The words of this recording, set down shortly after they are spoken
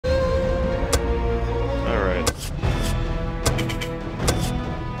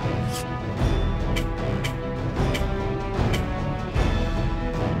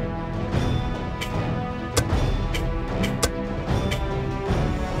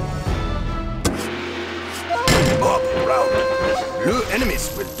round. Blue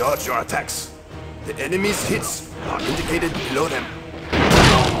enemies will dodge your attacks. The enemy's hits are indicated below them.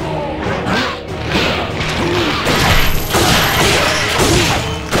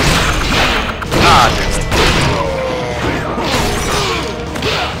 Ah, damn it.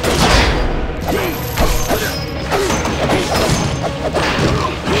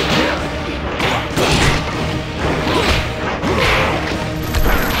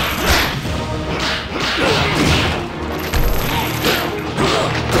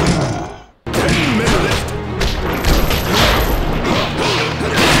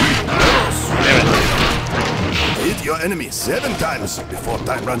 Enemy 7 times before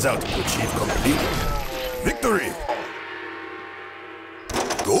time runs out to achieve complete victory.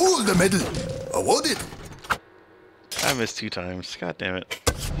 Gold medal awarded. I missed 2 times. God damn it.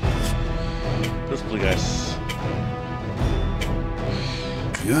 Those blue guys.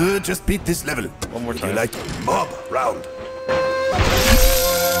 You just beat this level. One more time. You like mob round.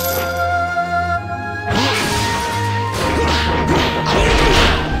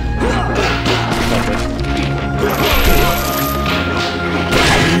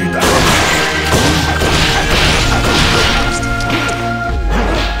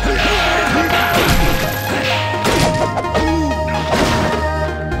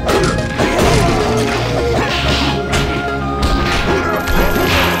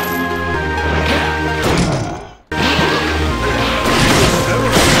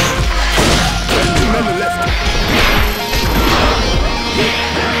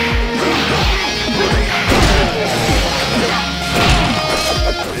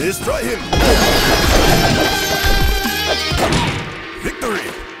 Destroy him! Victory!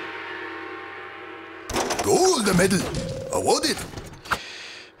 Gold medal awarded!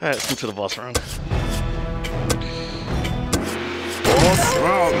 Alright, let's move to the boss round. Boss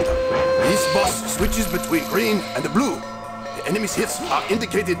round! This boss switches between green and the blue. The enemy's hits are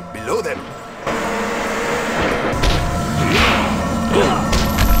indicated below them.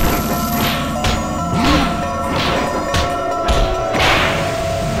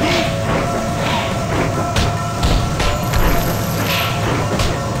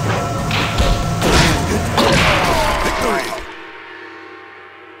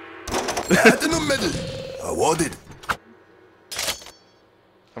 Platinum medal awarded.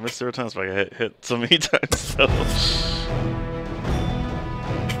 I missed 0 times, but I got hit so many times. So.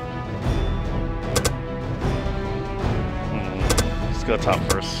 Let's go top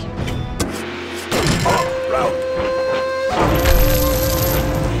first. Round.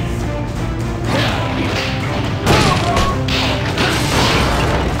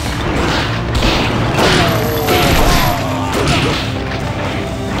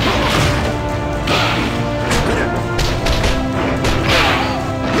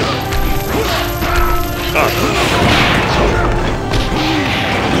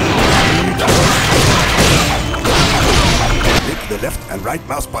 The left and right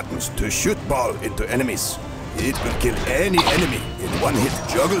mouse buttons to shoot ball into enemies. It will kill any enemy in one hit.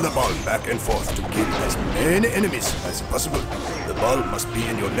 Juggle the ball back and forth to kill as many enemies as possible. The ball must be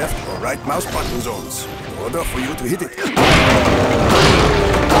in your left or right mouse button zones in order for you to hit it.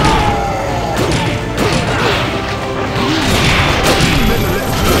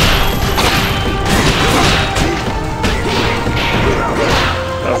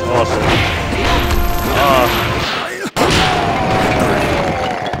 That was awesome.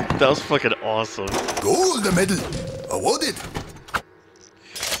 That was fucking awesome. Gold medal awarded.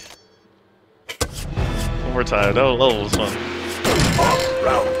 One more time. That was fun.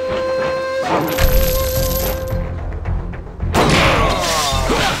 Round.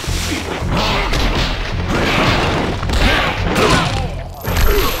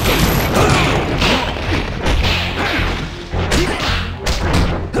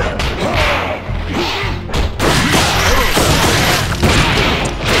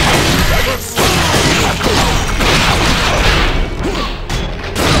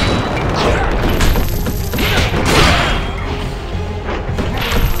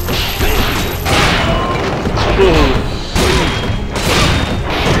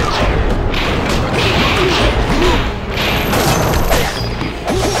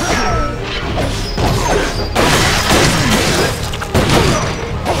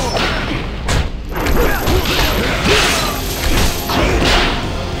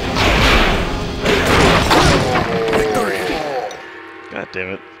 God damn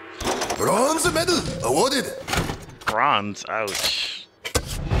it. Bronze medal awarded. Bronze? Ouch.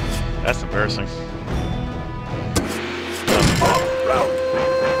 That's embarrassing. Round.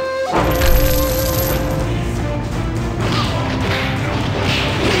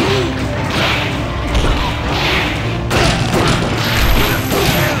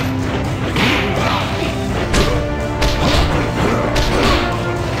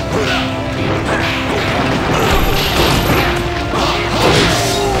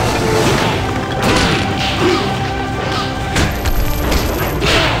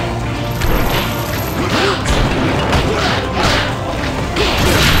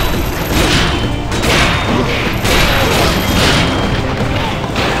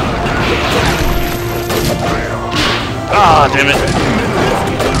 Ah, damn it.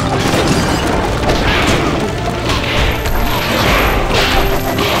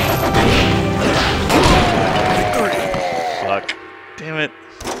 Fuck. Damn it.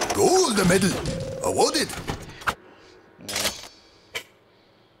 Gold medal awarded.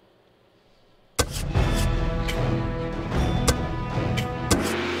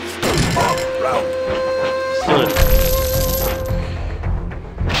 Round. Still it.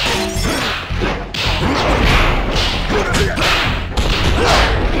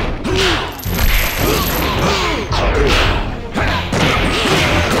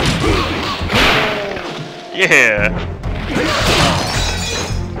 Yeah.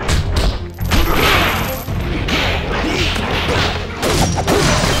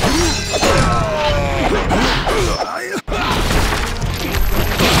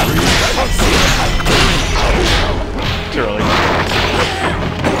 Too early.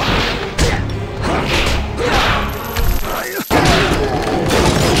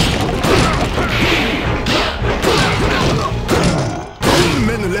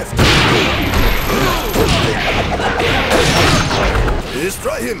 Men left.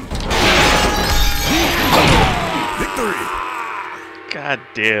 Destroy him. Victory. God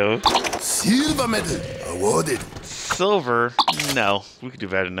damn. Silver medal awarded. Silver? No. We could do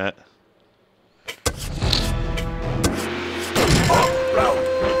better than that. Round.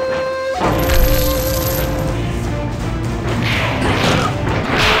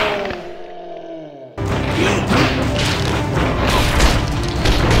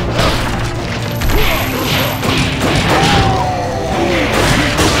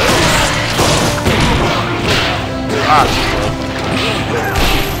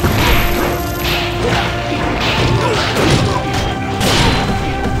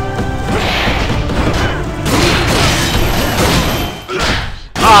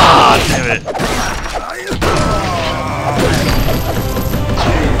 Ah, damn it.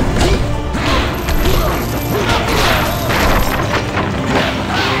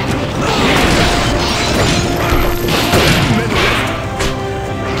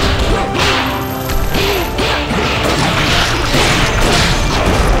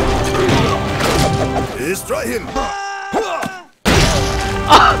 Destroy him.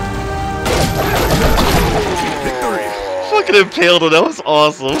 Victory. Fucking impaled him. That was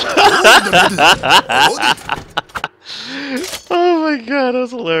awesome. Oh my god, that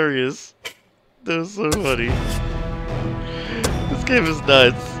was hilarious. That was so funny. This game is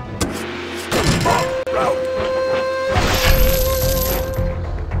nuts. Round.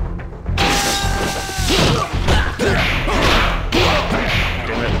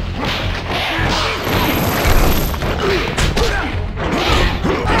 Damn it.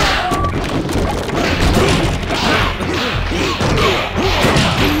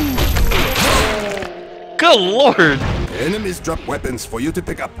 Good lord! Enemies drop weapons for you to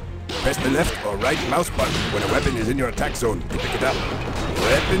pick up. Press the left or right mouse button when a weapon is in your attack zone to pick it up.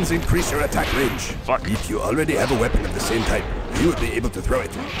 Weapons increase your attack range. Fuck. If you already have a weapon of the same type, you will be able to throw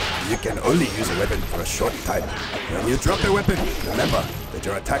it. You can only use a weapon for a short time. When you drop a weapon, remember that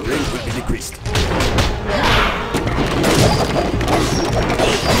your attack range will be decreased.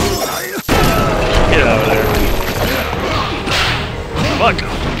 Get out of there. Fuck!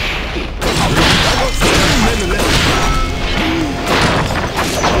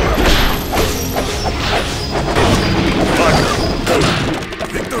 Fuck!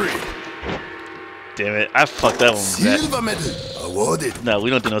 Victory! Damn it, I fucked that one. Silver medal awarded. No, we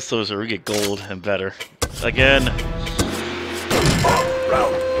don't do no silver, we get gold and better. Again.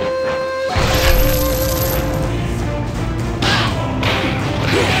 Round.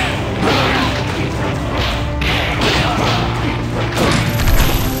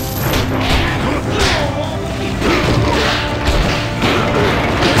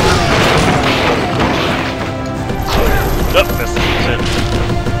 Oh, that's shit.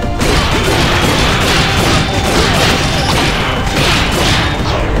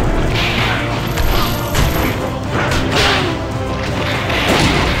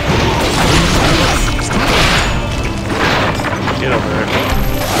 Get over there.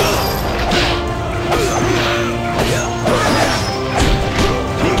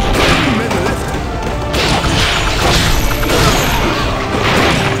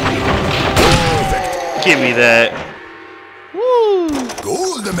 Give me that. Woo!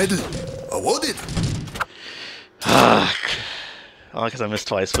 Gold medal awarded. Oh, because I missed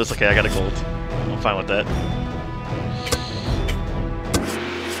twice, but it's okay, I got a gold. I'm fine with that.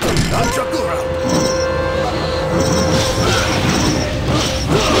 Juggle round.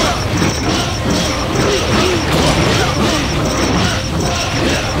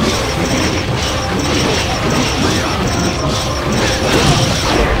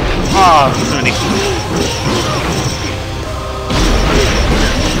 Oh, so many.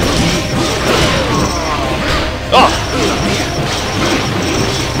 Oh!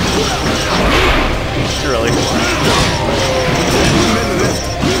 Really?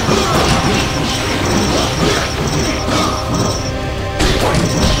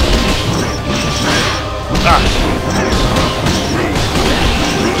 Ah!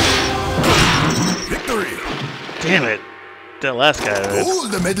 Victory! Damn it! That last guy.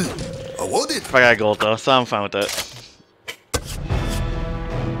 Gold medal awarded. I got gold though, so I'm fine with that.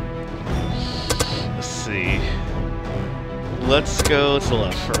 Let's see. Let's go to the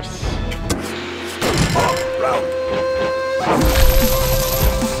left first. Round.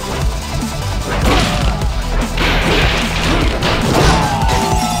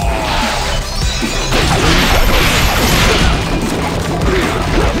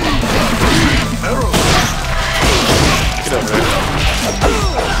 Arrow. Get over there.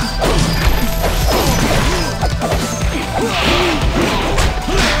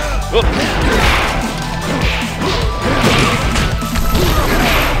 Oh.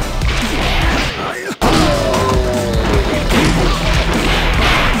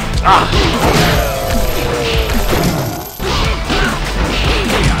 Ah!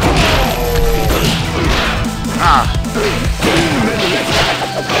 Ah!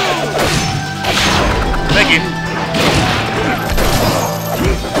 Thank you.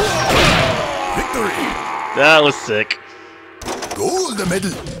 Victory! That was sick. Gold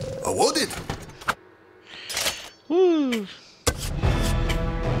medal awarded. Woo!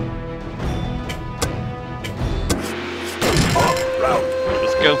 Round.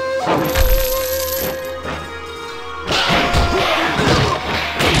 Let's go.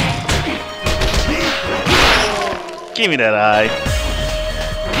 Give me that eye.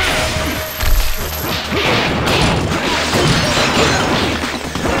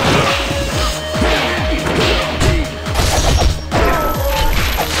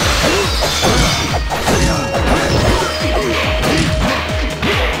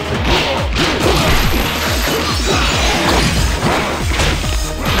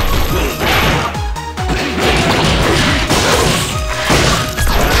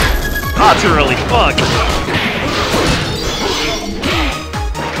 Ah, too early. Fuck.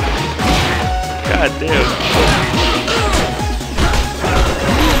 God damn.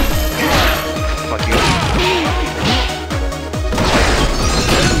 Fuck you.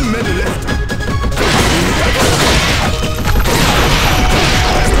 10 men left.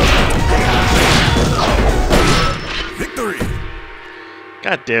 Victory!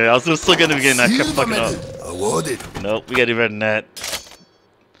 God damn it. I was just looking at the beginning. I kept Silver fucking up. medal awarded. Nope, we gotta do better than that.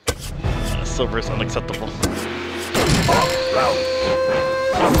 Silver is unacceptable. Round.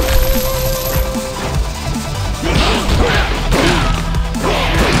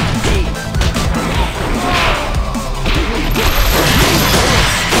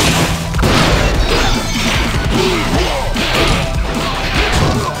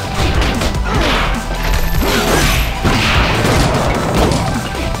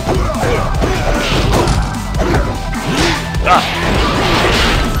 Ah!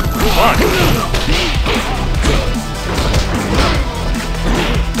 Fuck!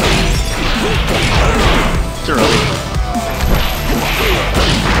 Too early.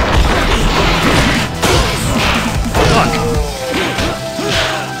 Fuck!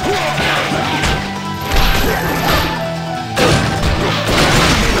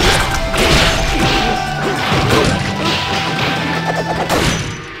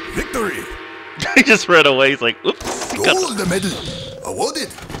 Victory! He just ran away. He's like, oops. Gold medal awarded.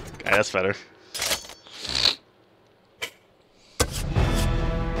 Okay, that's better.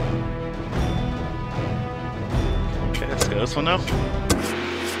 Okay, let's go this one now.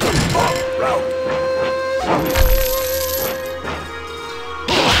 Round.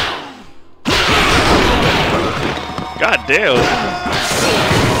 God damn.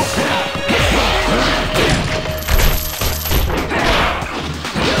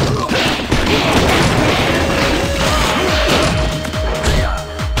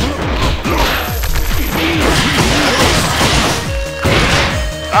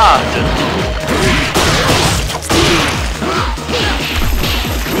 Ah, dude.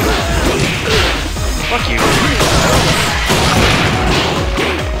 Fuck you.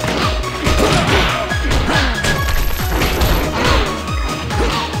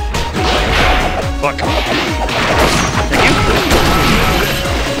 Fuck. Thank you.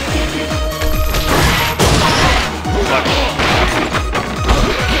 Fuck.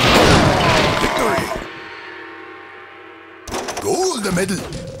 Victory! Gold medal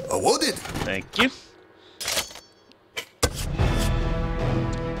awarded. Thank you.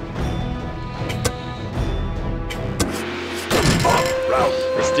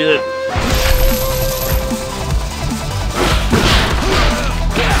 Let's do it.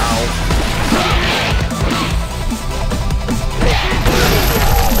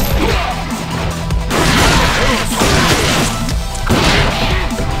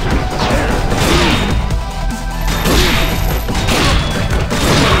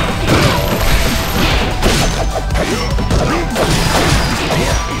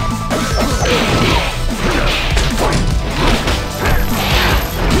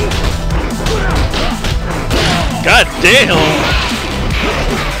 God damn!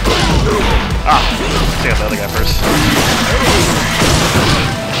 Ah, take out the other guy first.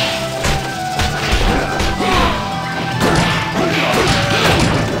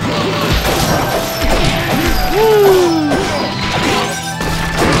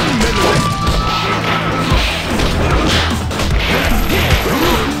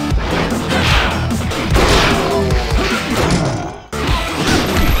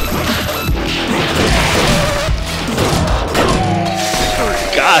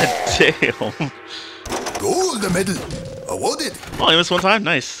 God damn! Gold medal awarded. Oh, I missed one time?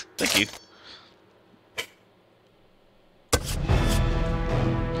 Nice. Thank you.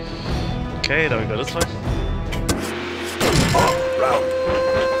 Okay, now we go this way. Round.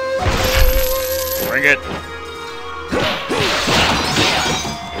 Bring it.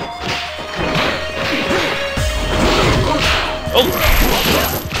 Oh!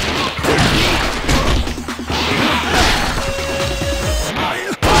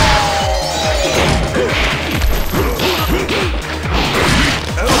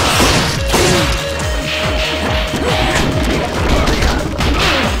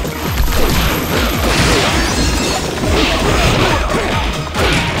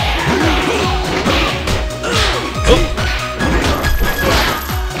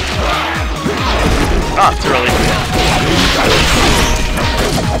 Ah, too early.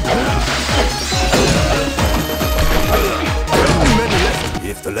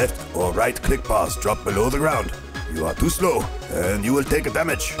 If the left or right click bars drop below the ground, you are too slow and you will take a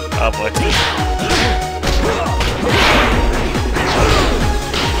damage. Oh boy.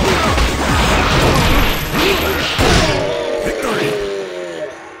 Victory!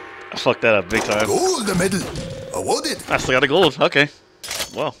 I fucked that up big time. Gold medal awarded. I still got a gold. Okay.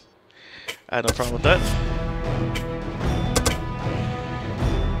 Well, I had no problem with that.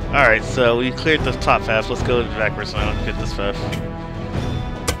 Alright, so we cleared the top half. Let's go backwards now and get this half.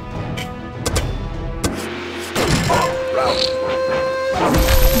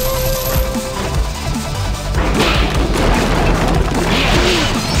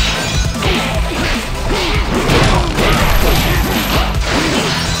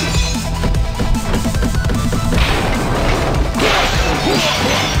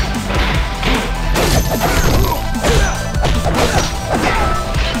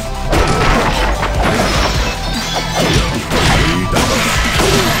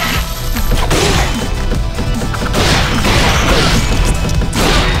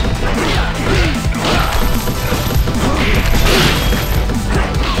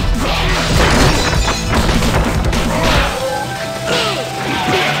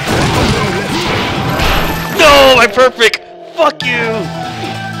 No, my perfect! Fuck you!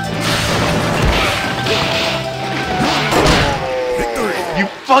 Victory! You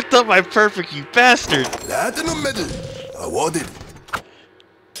fucked up my perfect, you bastard! Platinum medal awarded.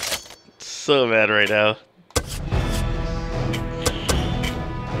 So mad right now.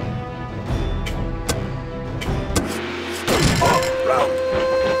 Round.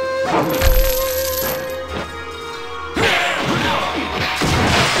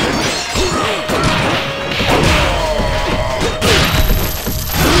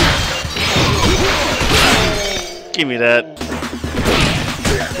 Give me that.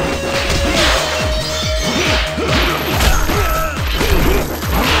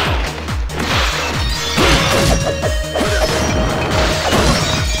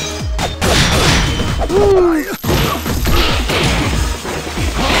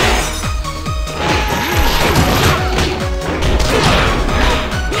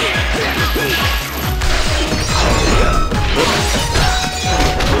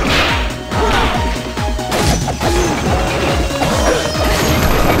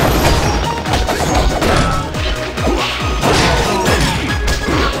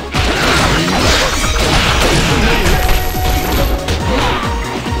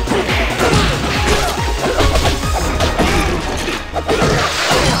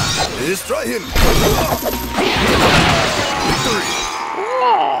 Destroy him! Victory!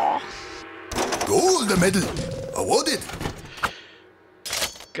 Gold medal awarded.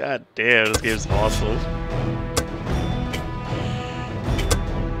 God damn, this game's awesome.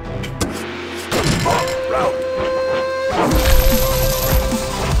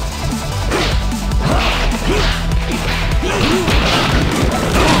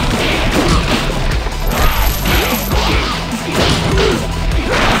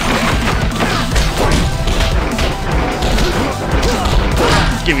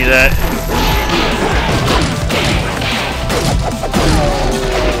 Give me that.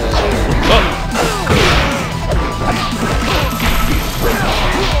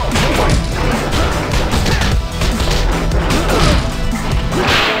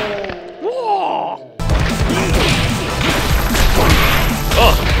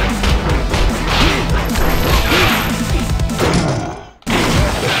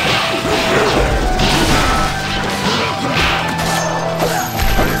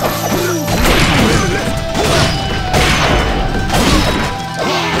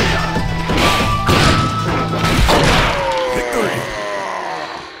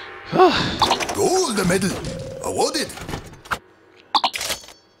 Oh. Gold medal awarded.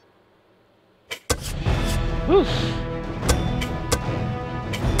 Whew.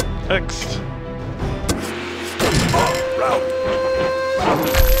 Next. Round.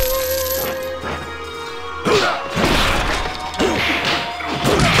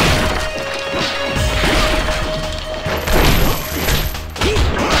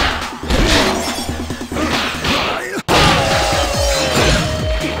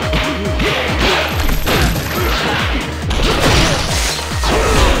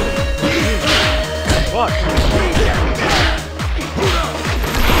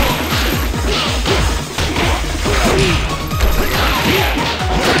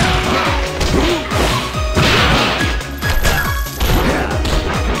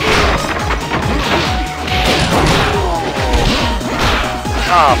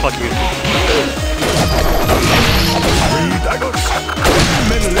 Ah, fuck you.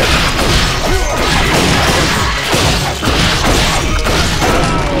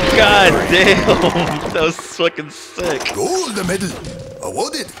 God damn, that was fucking sick. Gold medal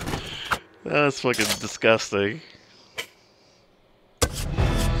awarded. That was fucking disgusting.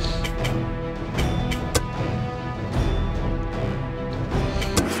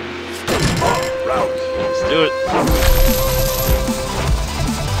 Round. Let's do it.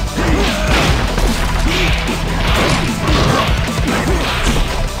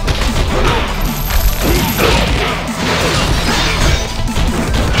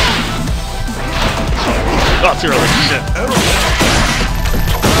 Oh, it's early. Shit.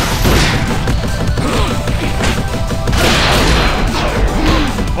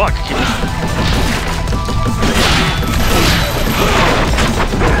 Fuck.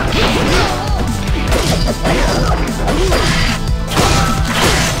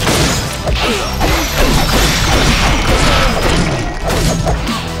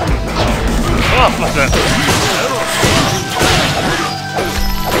 Oh, fuck that.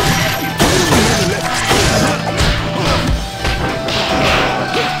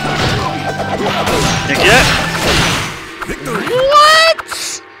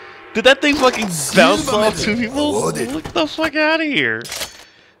 What? Did that thing fucking bounce off two people? Get the fuck out of here.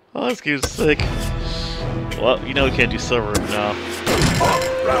 Oh, this game's sick. Well, you know we can't do silver now.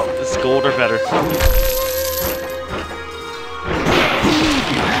 It's gold or better.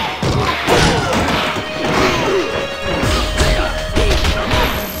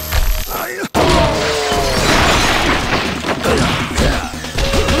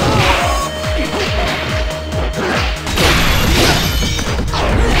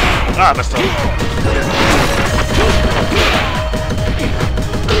 Ah, messed up.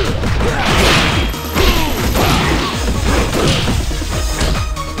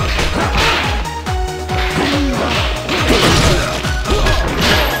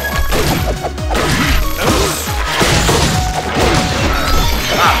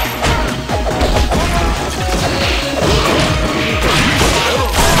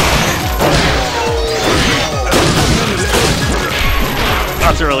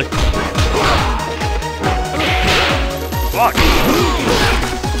 Not too early. Fuck.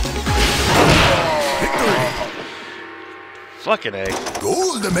 Fucking A.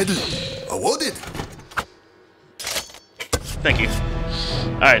 Gold medal awarded. Thank you.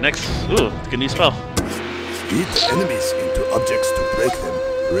 Alright, next. Ooh, get a new spell. Hit enemies into objects to break them.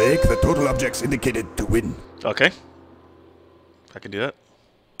 Break the total objects indicated to win. Okay. I can do that.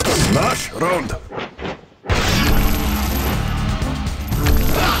 Smash round.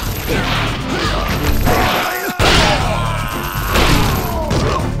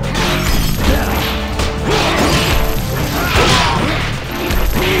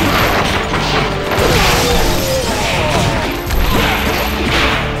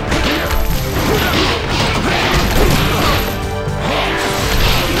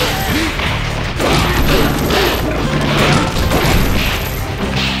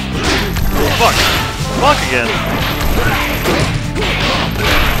 Fuck! Fuck again!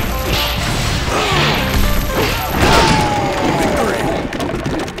 Victory!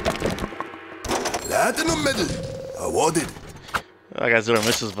 Platinum medal awarded. I got 0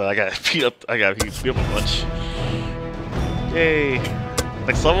 misses, but I got beat up. I got beat up a bunch. Yay!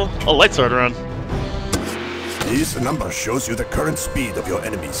 Next level? Oh, light sword run. This number shows you the current speed of your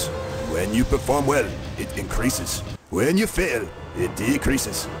enemies. When you perform well, it increases. When you fail, it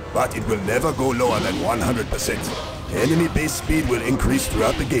decreases. But it will never go lower than 100%. Enemy base speed will increase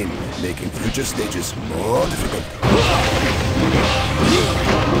throughout the game, making future stages more difficult.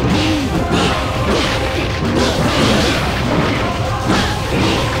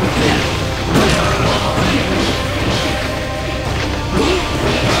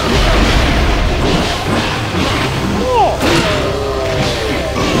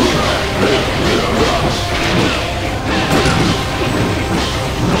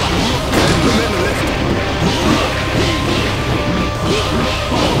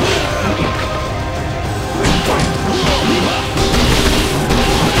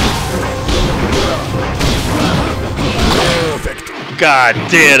 God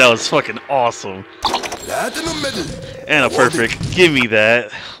damn, that was fucking awesome. Platinum medal. And a perfect. Give me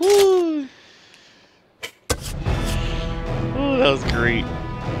that. Woo. Oh, that was great.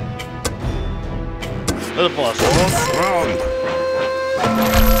 Another boss. Boss round.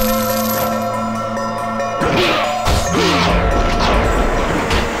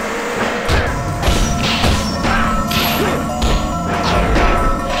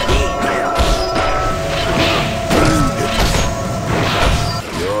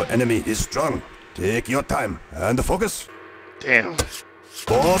 Enemy is strong. Take your time and focus. Damn.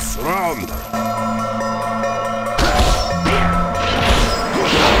 Boss round.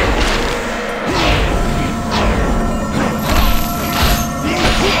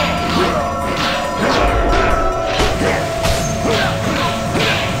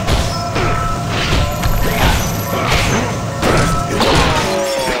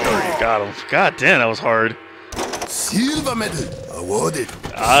 Got him. God damn, that was hard. Silver medal awarded.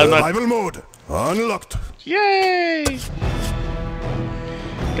 I'm Survival mode unlocked. Yay!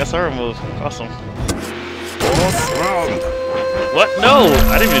 Guess our move. Awesome. Boss round. What? No!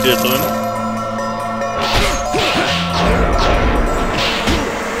 I didn't even do it to him.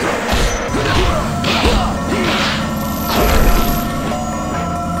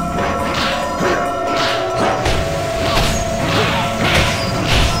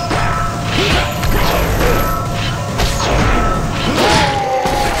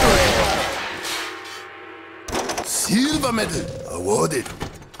 Silver medal awarded.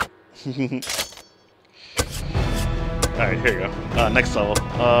 Alright, here you go. Next level.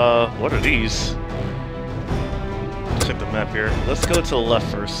 What are these? Check the map here. Let's go to the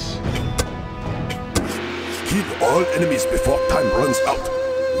left first. Kill all enemies before time runs out.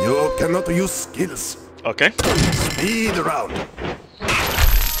 You cannot use skills. Okay. Speed round.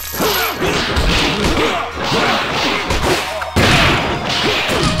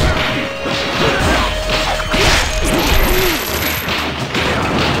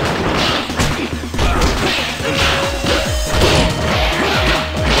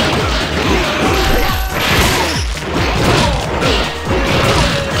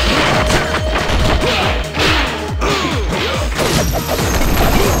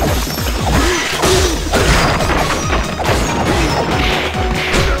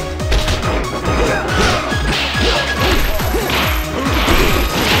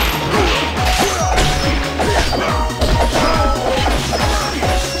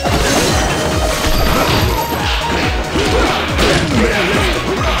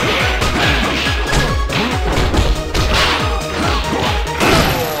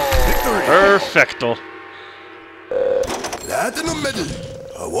 Perfecto. Platinum medal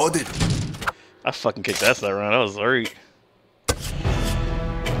awarded. I fucking kicked ass that round. That was alright.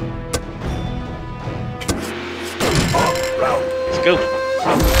 Round. Let's go.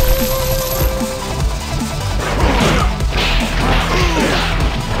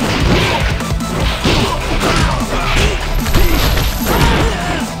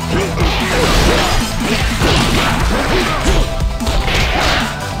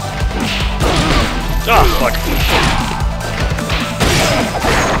 Oh, fuck.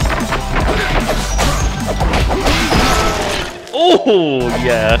 Oh,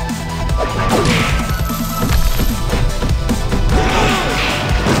 yeah.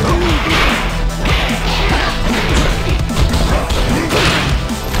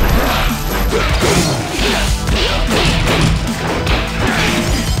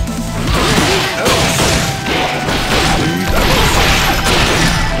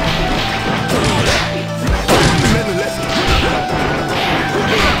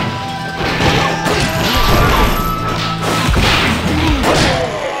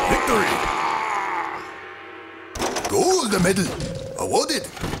 medal. Awarded.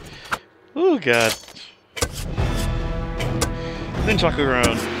 Oh god. Then chuckle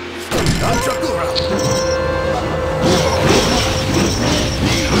around. Non-chuckle round.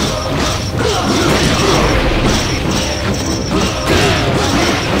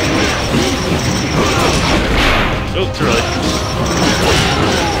 Oh, too early.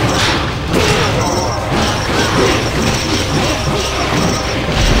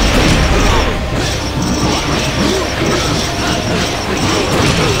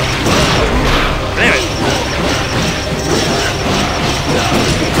 Damn it!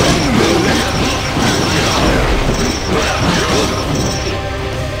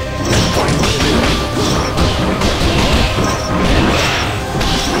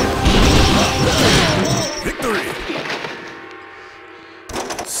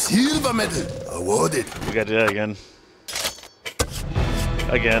 Silver medal awarded. We gotta do that again.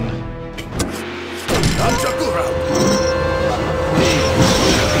 Again. Non-chuckle round.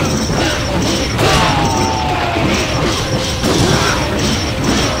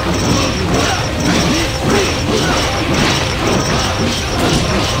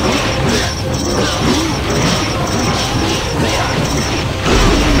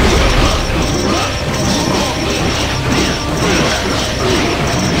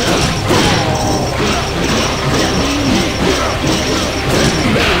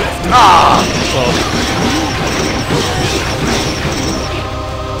 Ah! Well.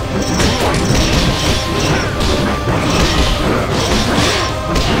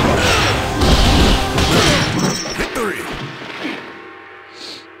 Victory!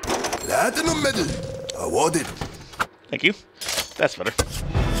 Platinum medal awarded. Thank you. That's better.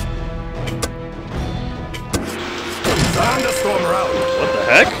 Thunderstorm round. What the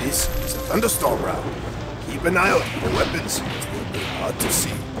heck? This is a thunderstorm round. Keep an eye out for weapons. It will be hard to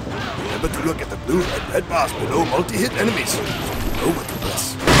see. Remember to look at the blue and red bars below multi-hit enemies. So you know what to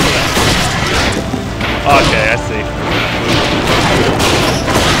press. Okay, I see.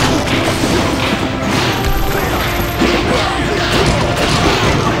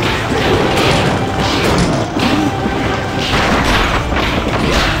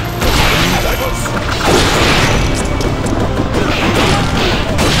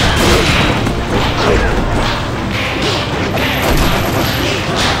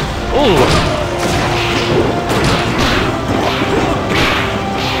 Ooh!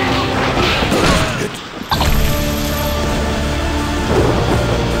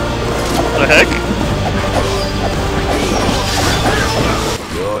 The heck?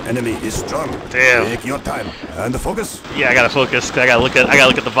 Your enemy is strong. Damn. Take your time and focus. Yeah, I gotta focus. 'Cause I gotta look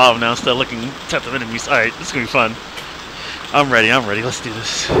at the bottom now instead of looking at the enemies. All right, this is gonna be fun. I'm ready. Let's do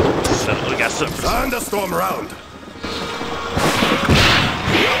this. We got some. Thunderstorm round.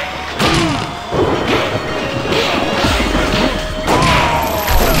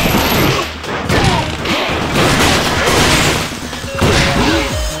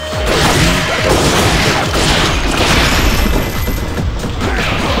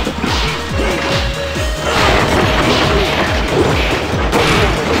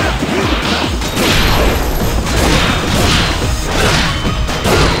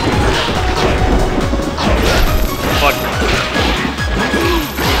 Fuck.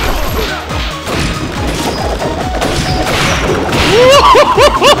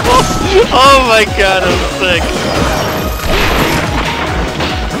 Oh my god, I'm sick.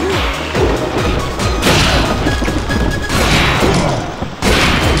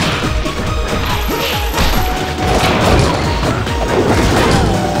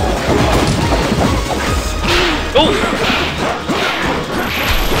 Oh!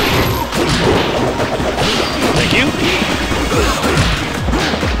 Thank you.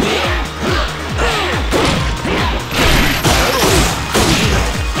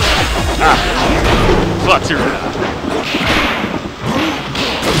 Ah! Fuck, you're give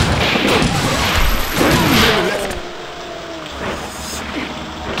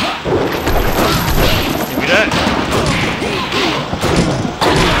me that.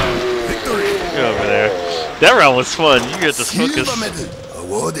 Victory. Get over there. That round was fun. You get this focus. Silver medal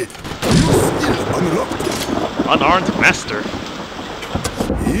awarded. New skill unlocked. Unarmed master.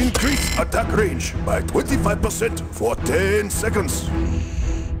 Increase attack range by 25% for 10 seconds.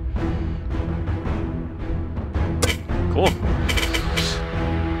 Cool.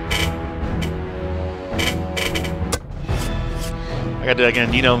 I gotta do that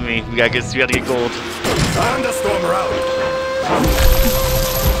again. You know me. We gotta get gold. Thunderstorm round.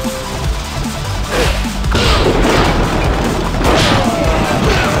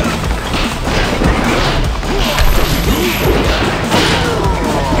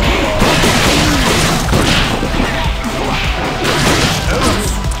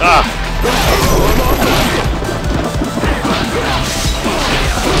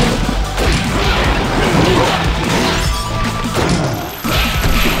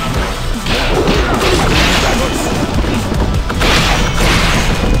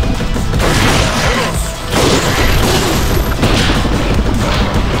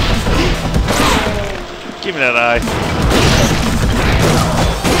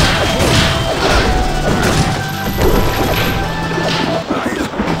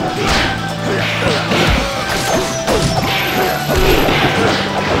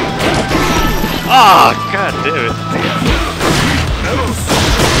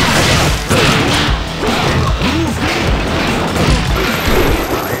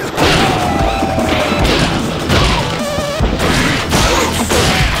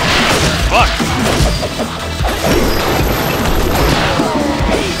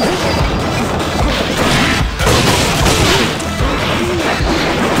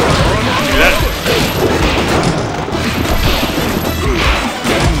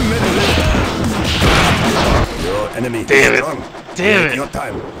 that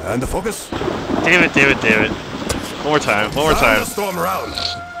time. And the focus. Damn it, damn it, damn it. One more time, one more time. Storm around.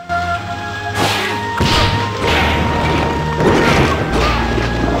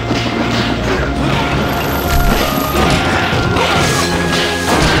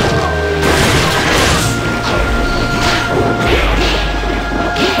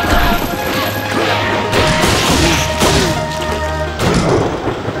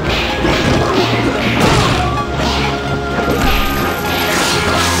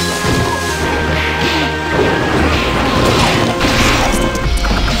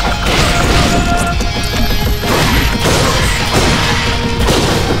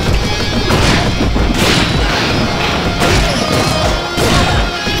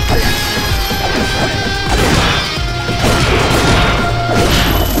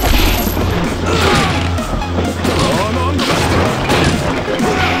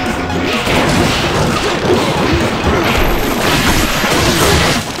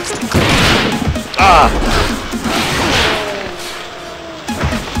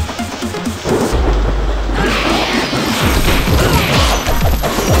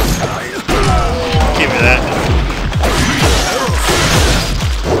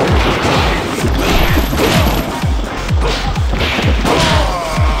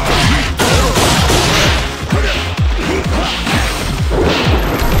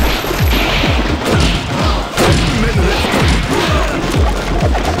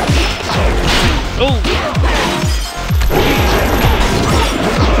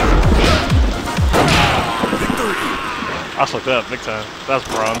 I fucked up big time. That's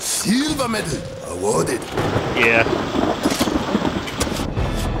bronze. Silver medal awarded. Yeah.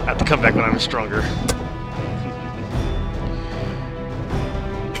 I have to come back when I'm stronger.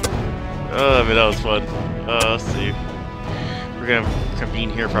 Oh, I mean, that was fun. Let's see. We're gonna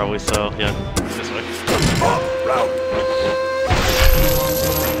convene here probably, so yeah, this way. Round.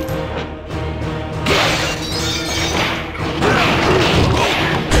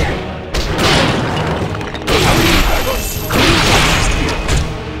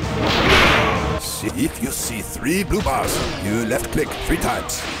 If you see 3 blue bars, you left click 3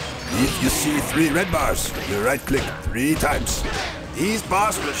 times. If you see 3 red bars, you right click 3 times. These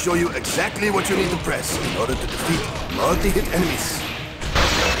bars will show you exactly what you need to press in order to defeat multi-hit enemies.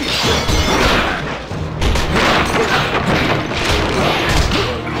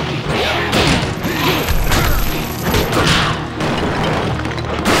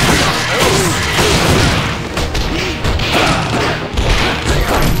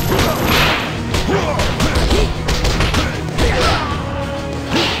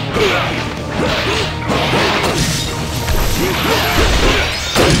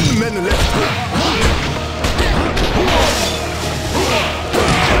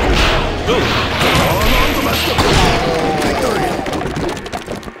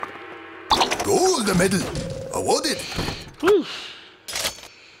 Gold medal awarded. Whew.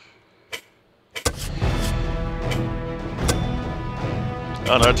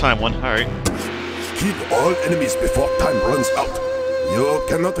 Oh, another time one. All right. Kill all enemies before time runs out. You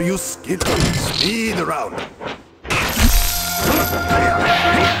cannot use skill. Speed around.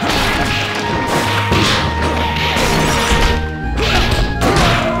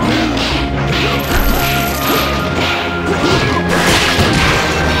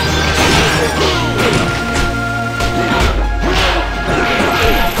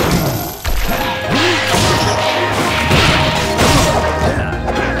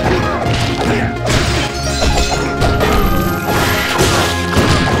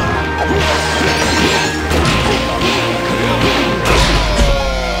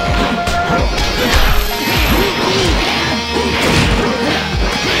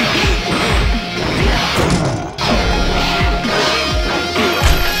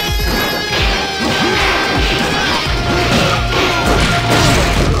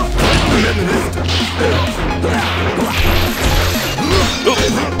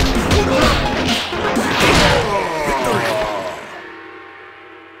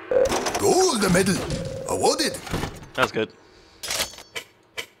 Gold medal awarded. That's good.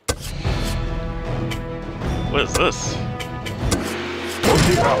 What is this?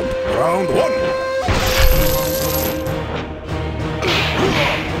 Round 1.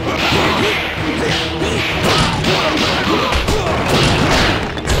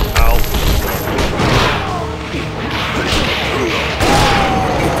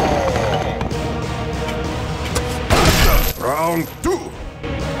 Round 2.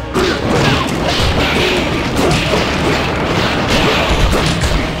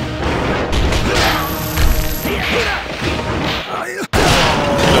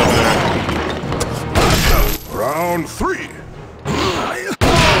 Round 3.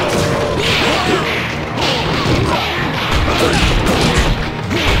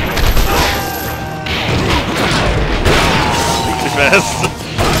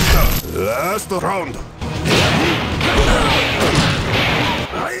 the round.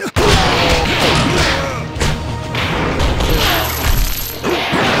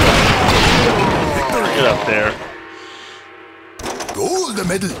 Get up there. Gold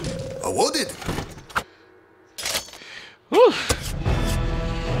medal awarded. Whew.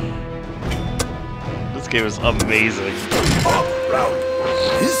 This game is amazing. Up round.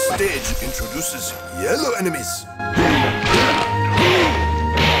 This stage introduces yellow enemies.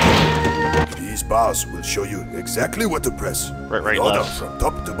 These bars will show you exactly what to press. Right, in order left. from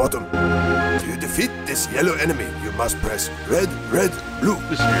top to bottom. To defeat this yellow enemy, you must press red, red, blue.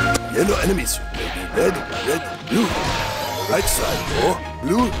 Yellow enemies may be red, red, blue. On the right side, or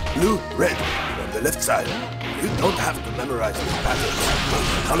blue, blue, red. On the left side. You don't have to memorize the patterns. The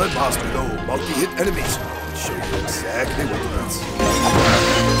colored bars below multi-hit enemies will show you exactly what to press.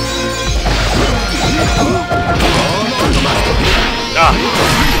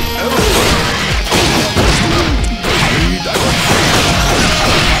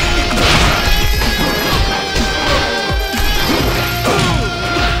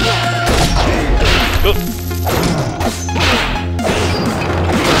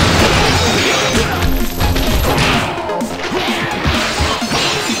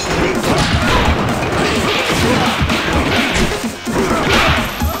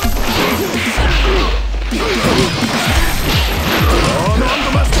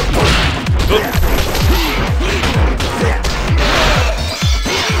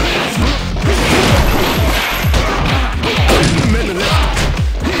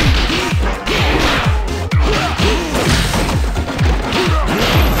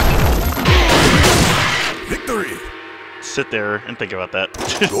 Sit there and think about that.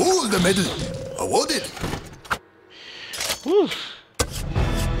 Gold medal awarded. Whew.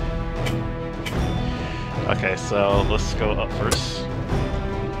 Okay, so let's go up first.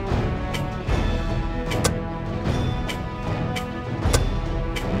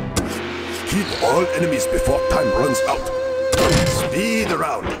 Kill all enemies before time runs out. Speed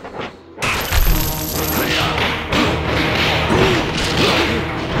around.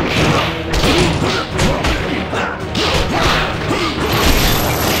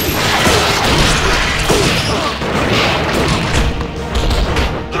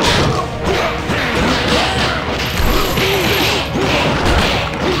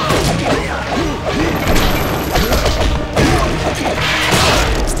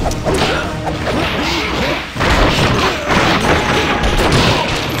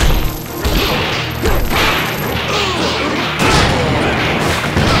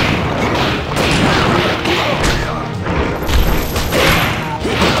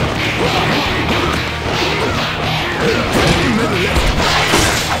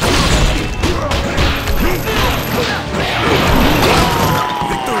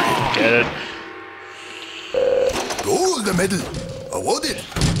 Gold medal awarded.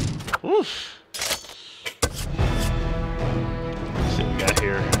 Oof. Let's see what we got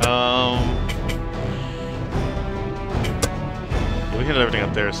here. We hit everything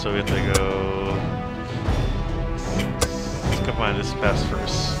up there, so we have to go. Let's combine this pass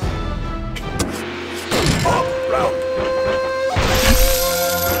first. Up round.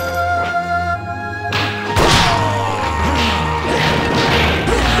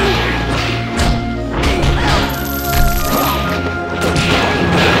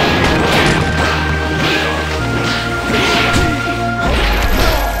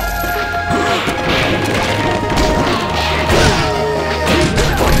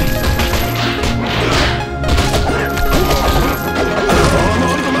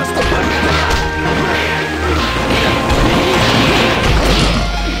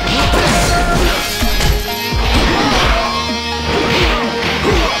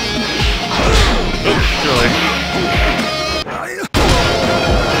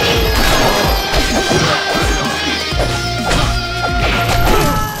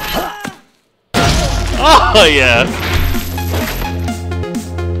 Oh yeah!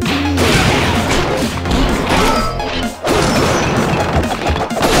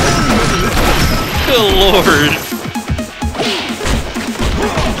 Good lord!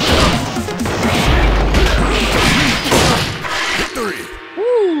 Victory!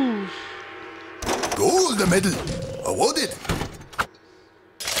 Woo! Gold medal awarded.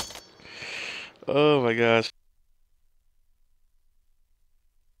 Oh my gosh.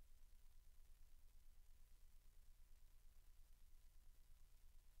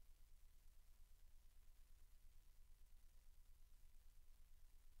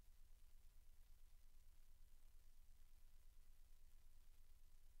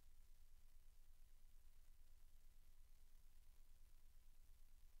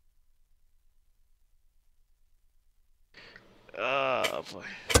 Oh boy.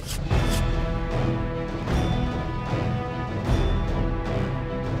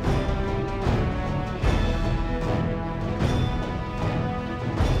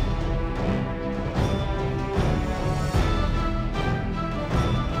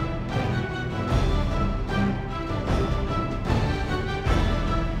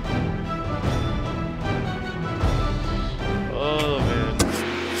 Oh man.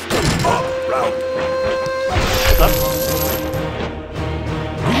 Round. What's up?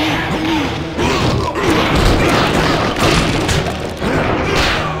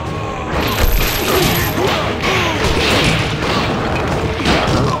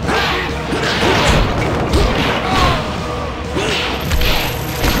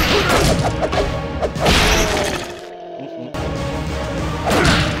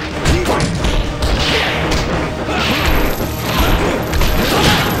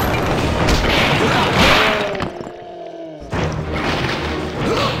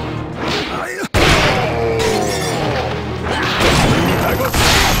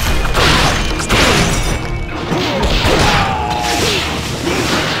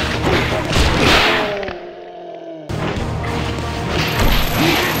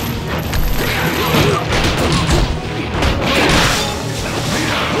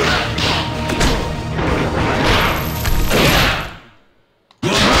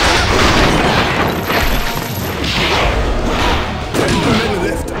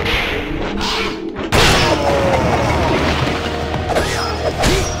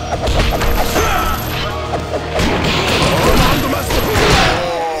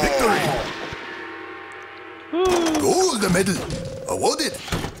 Gold medal awarded.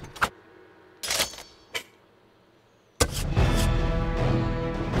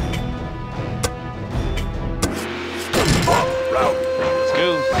 Round. Let's go.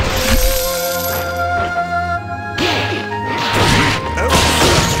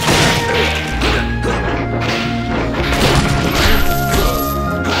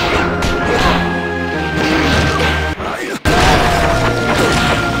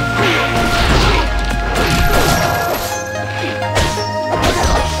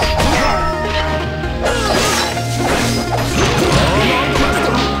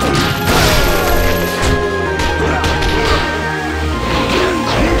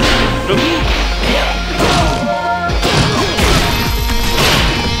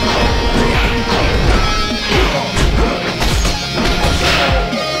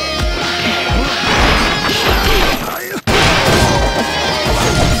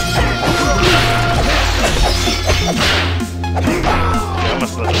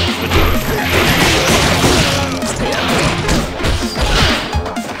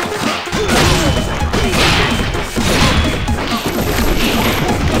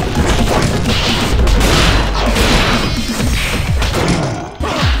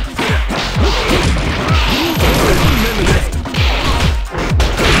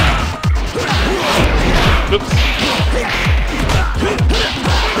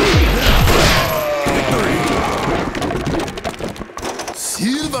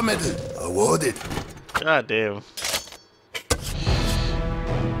 Silver medal awarded. God damn.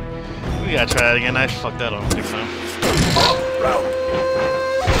 We gotta try that again. I fucked that up big time. Round.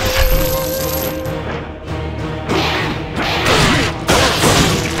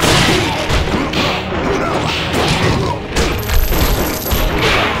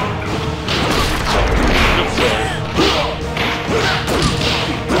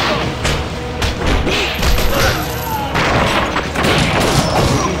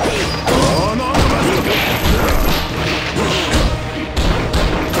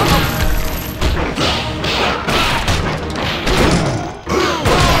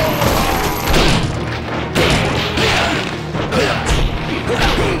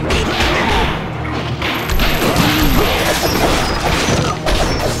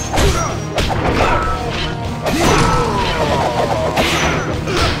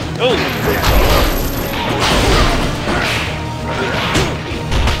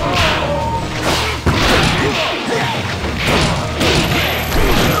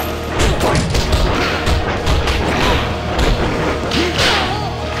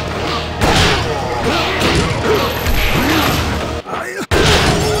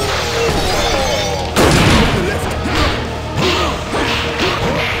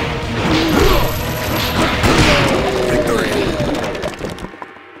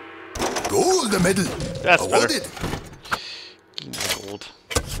 The medal. That's awarded. Better. Give me the gold.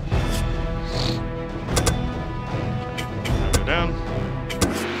 Now go down.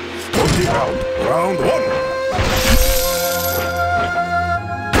 40 round 1.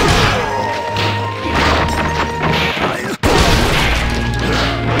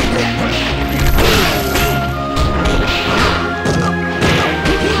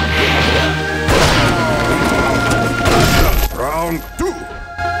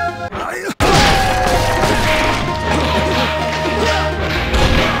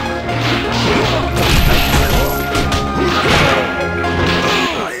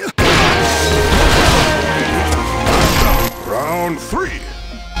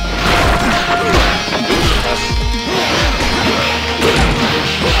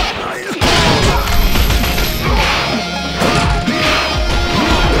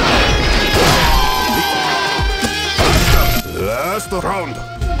 round.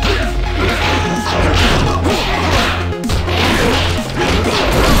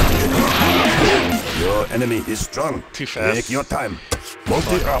 Your enemy is strong. Too fast. Take your time.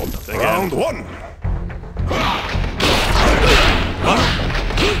 Multi-round. Round one.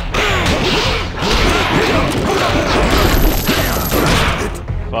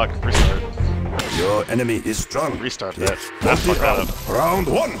 Fuck, restart. Your enemy is strong. Restart that. That's fucked Multi-round. up. Round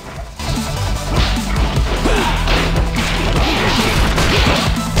one.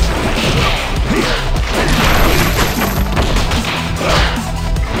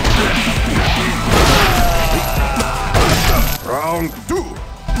 Round two.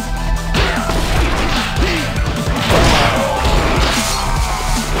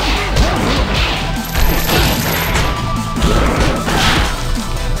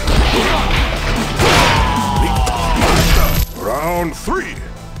 Round three.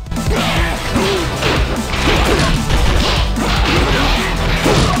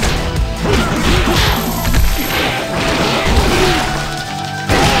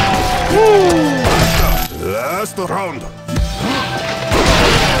 Last round.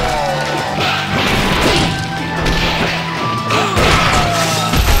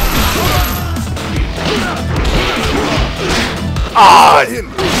 Ah!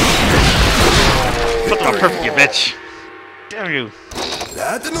 Put them on perfect, you bitch. Damn you.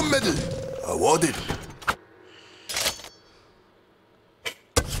 Platinum medal awarded.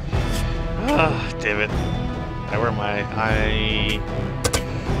 Ah, damn it. Where am I?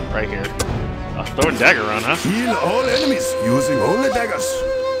 Right here. Oh, throwing dagger around, huh? Kill all enemies using only daggers.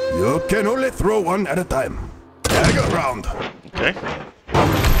 You can only throw one at a time. Dagger round. Okay.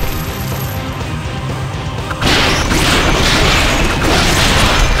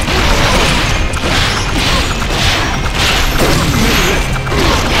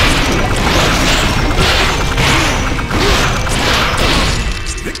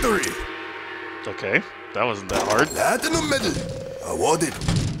 Victory. Okay. That wasn't that hard. Platinum medal awarded.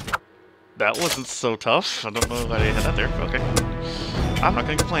 That wasn't so tough. I don't know why they had that there, but okay. I'm not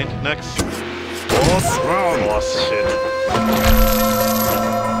gonna complain. Next. Boss round. Boss shit.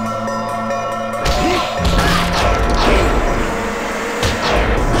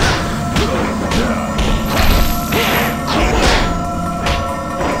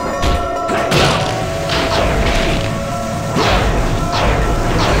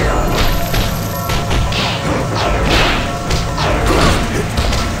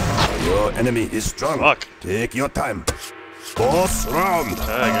 Your enemy is strong. Fuck. Take your time. Boss round.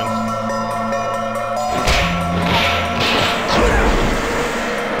 There you go.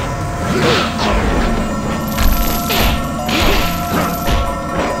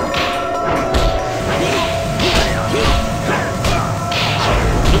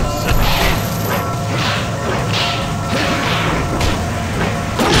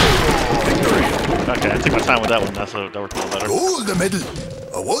 Okay, I took my time with that one. That worked a little better. Gold medal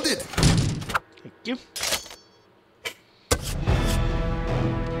awarded. Thank you.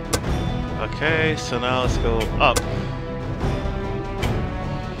 Okay, so now let's go up.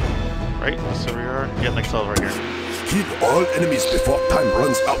 Right? So we are. Yeah, next level right here. Kill all enemies before time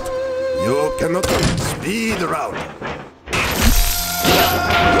runs out. You cannot speed around.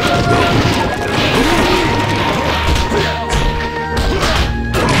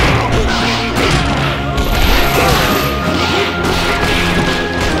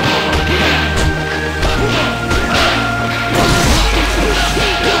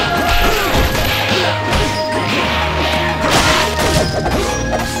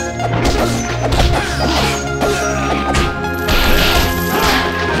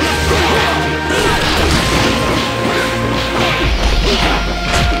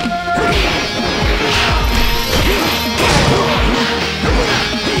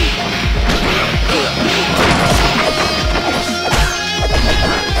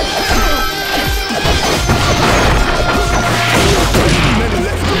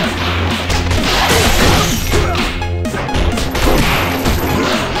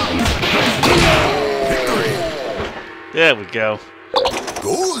 There we go.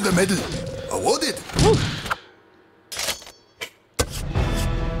 Gold medal awarded.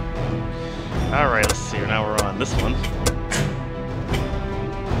 Alright, let's see. Now we're on this one.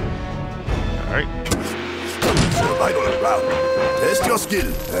 Alright. Survival round. Test your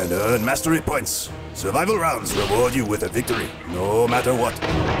skill and earn mastery points. Survival rounds reward you with a victory, no matter what.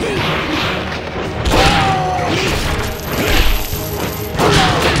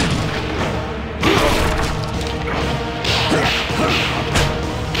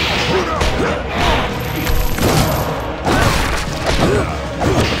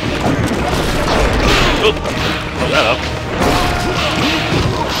 Oh, pull that up.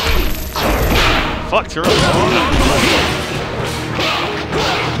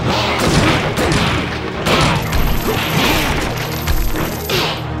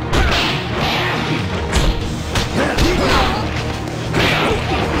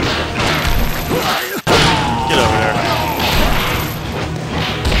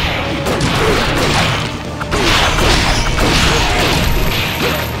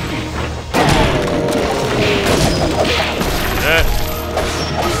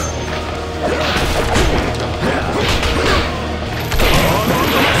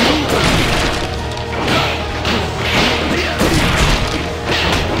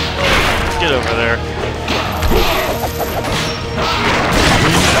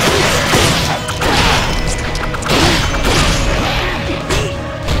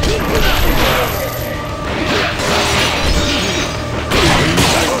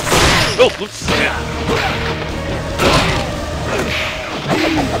 Oh, whoops.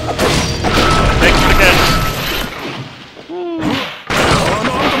 Thanks for the catch.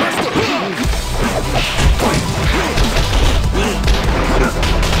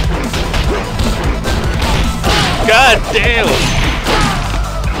 God damn!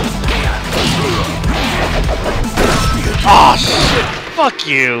 Oh shit! Fuck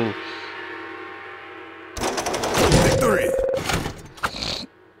you! Victory!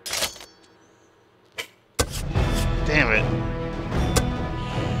 Damn it.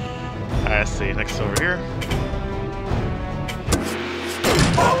 I see. Next over here.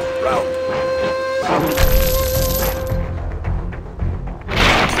 Round.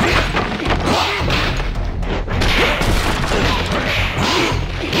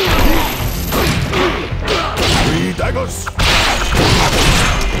 Three daggers.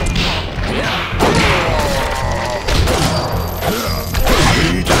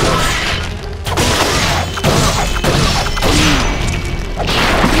 Three daggers.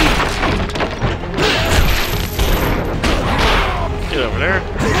 Get over there.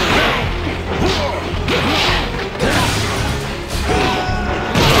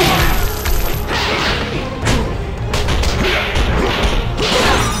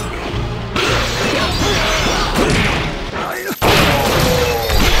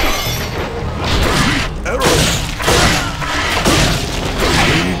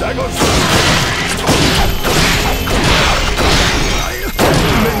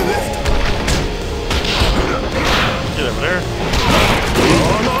 Get over there.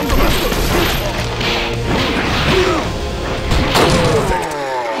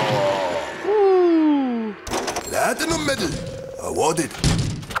 Woo! Platinum medal awarded.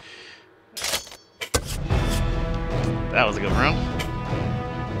 That was a good round.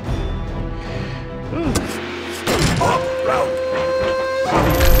 Woo. Round.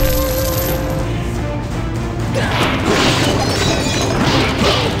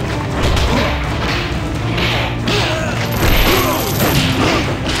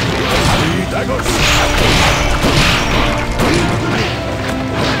 Three daggers.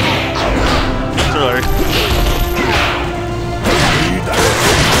 Sorry. Three daggers.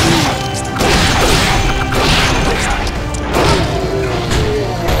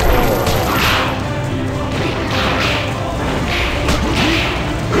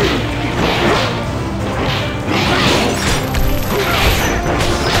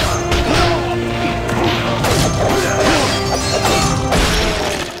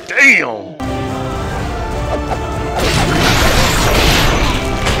 Damn!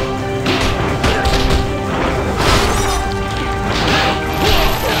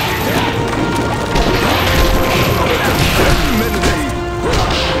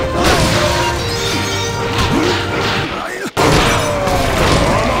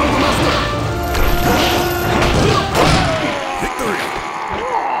 Victory.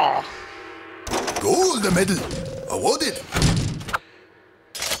 Gold medal awarded.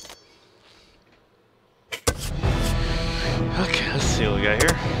 Okay, let's see what we got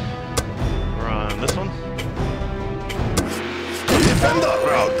here. We're on this one. Defender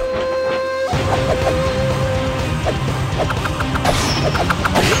round.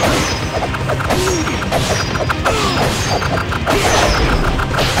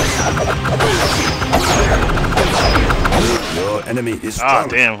 Your enemy is strong. Ah,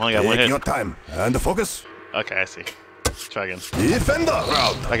 damn, only got one Take hit. your time and focus. Okay, I see. Try again. Defender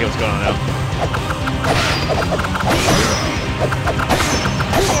round. I get what's going on now.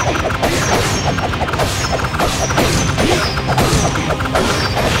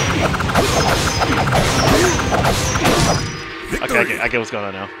 Victory. Okay, I get what's going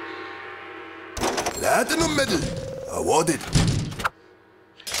on now. Platinum medal awarded.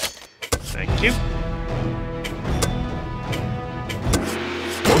 Thank you.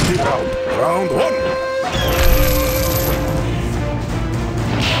 40 round. Round one.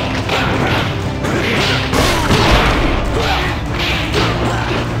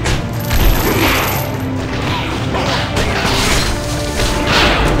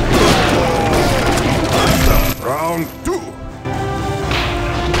 Round two.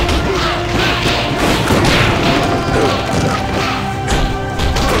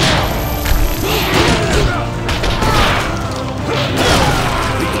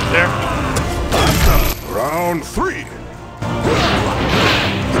 There.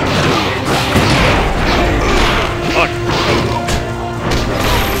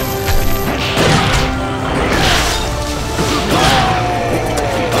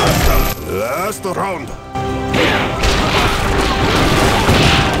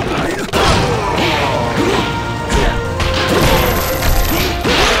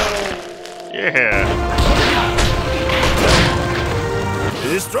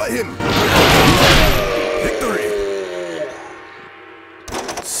 him! Victory!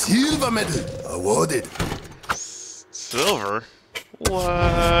 Silver medal awarded. Silver?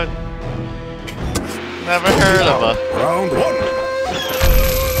 What? Never heard of a... Round 1.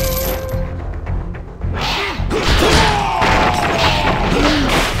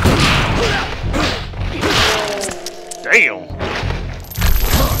 Damn!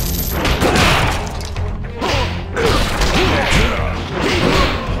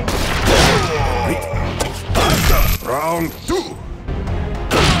 Round 2.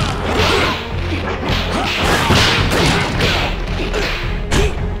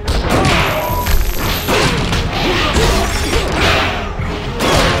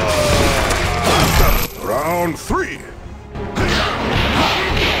 Round 3.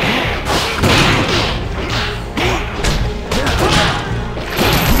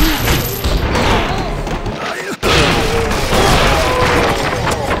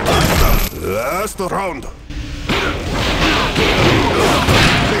 Last round.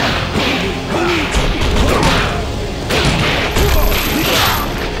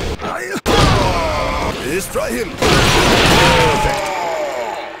 Destroy him. Perfect.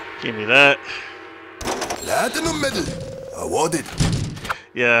 Give me that. Platinum medal awarded.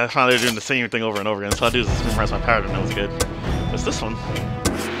 Yeah, I found they're doing the same thing over and over again, so I'll do this memorize my pattern, that was good. What's this one?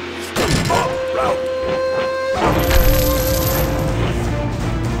 Round.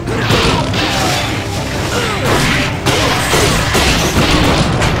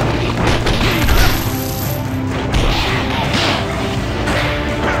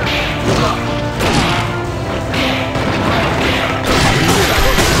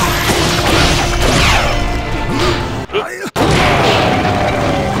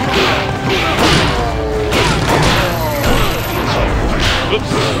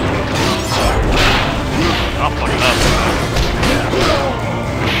 Oops. I'll fuck it up.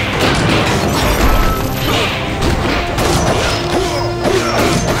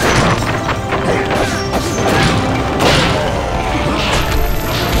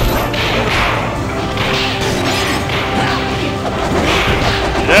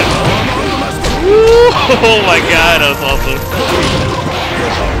 Yeah. Oh my god, that was awesome.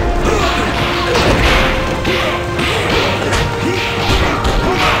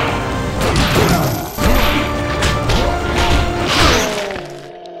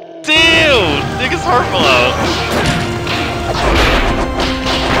 Nigga's heart fell out.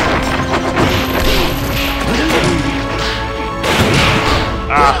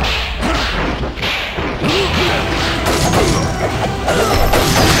 Ah.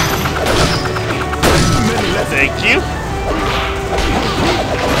 Thank you.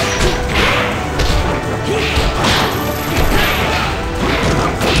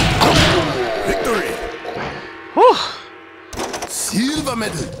 Victory. Whew. Silver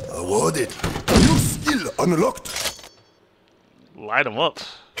medal awarded. New skill unlocked. Light him up.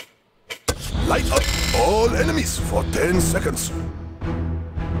 Light up all enemies for 10 seconds.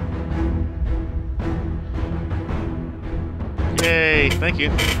 Yay, thank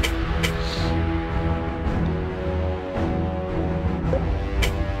you.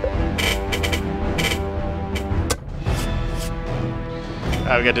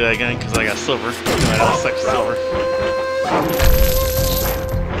 We gotta do that again because I got silver. I got 6 silver.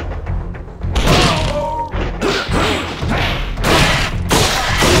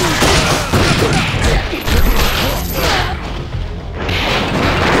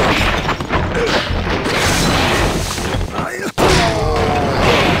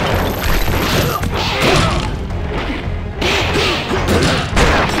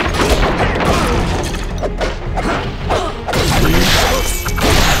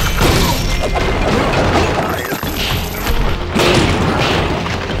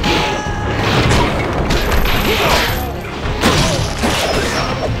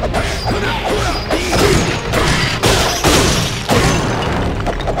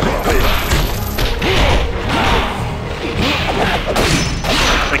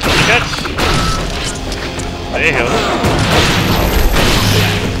 There you go.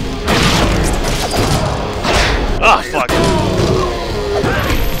 Ah, fuck.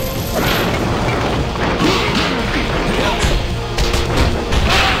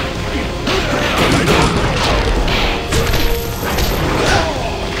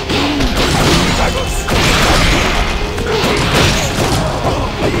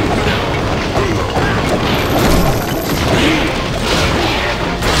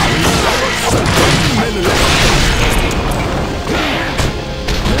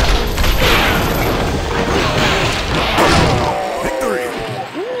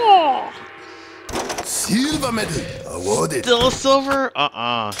 Still a silver?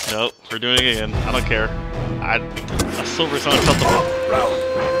 Nope. We're doing it again. I don't care. A silver's unacceptable.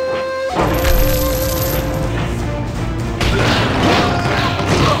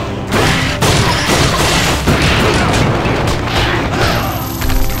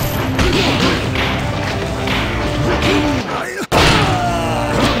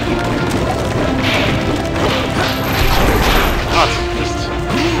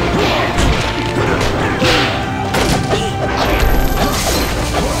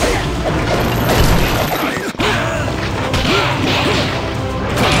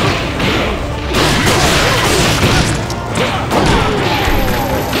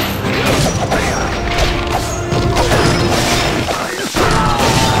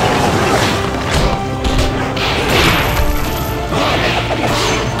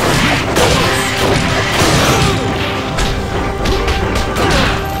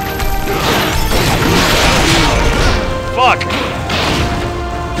 Fuck!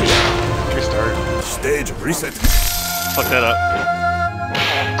 Restart. Stage reset. Fuck that up.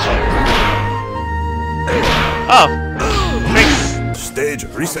 Oh! Thanks! Stage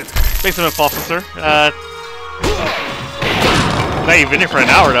reset. Thanks, enough, officer. Now you've been here for an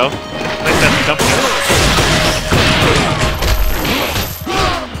hour, though. Nice to have some company.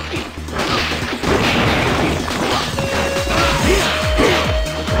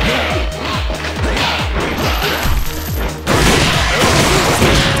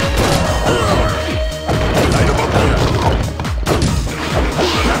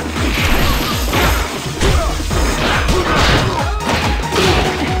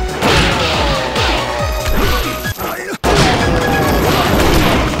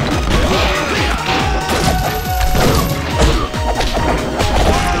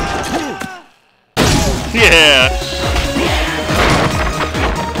 Yeah!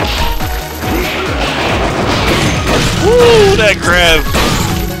 Woo! That grab!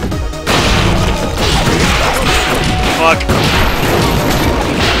 Fuck.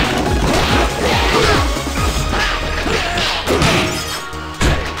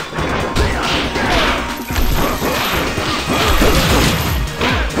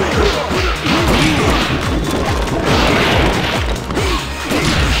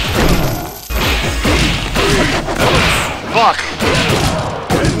 Fuck!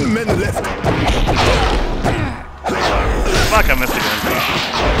 10 men left. Fuck, I missed again.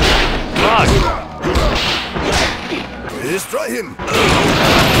 Fuck! Destroy him.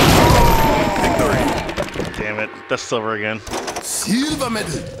 Victory. Damn it, that's silver again. Silver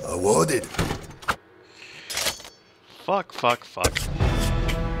medal awarded. Fuck.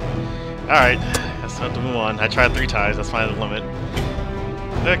 Alright, that's time to move on. I tried 3 times, that's my limit.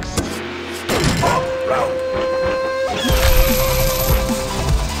 Next. Round.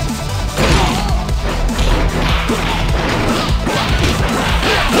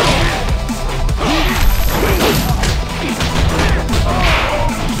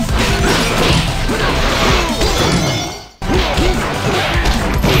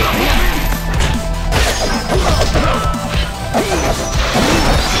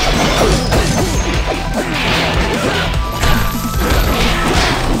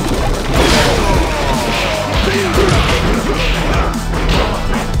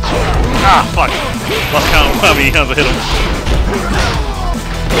 Ah, fuck. Lost count. How many times I hit him.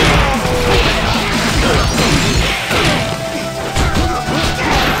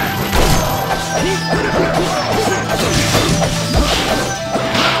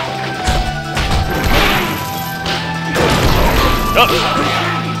 Oh.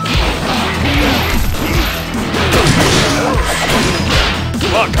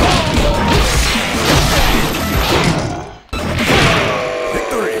 Fuck.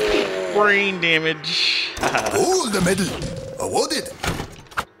 Brain damage. Gold medal awarded.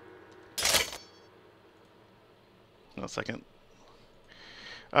 1 second.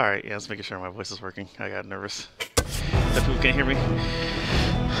 Alright, yeah, let's making sure my voice is working. I got nervous. That people can't hear me.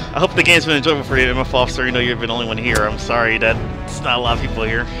 I hope the game's been enjoyable for you, MF Officer. You know you've been the only one here. I'm sorry that it's not a lot of people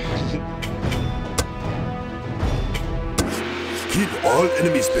here. Kill all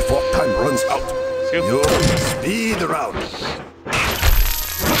enemies before time runs out. You speed the round.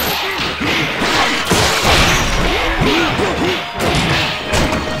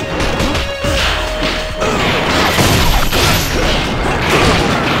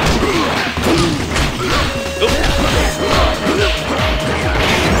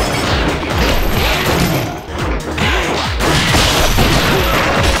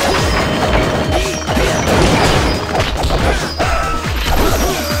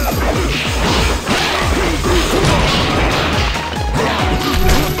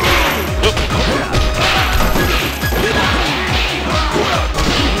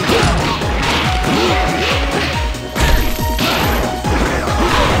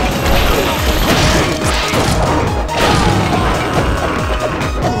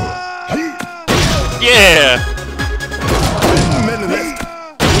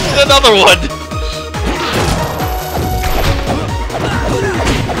 another one!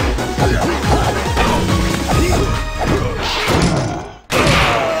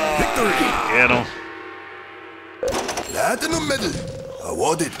 Victory! Get him. Platinum medal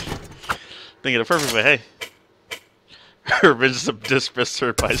awarded. Thinking the perfect way, hey. Revenge some dismissed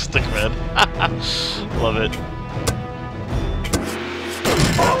by Stickman. Love it.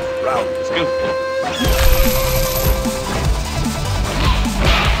 Round. Let's go.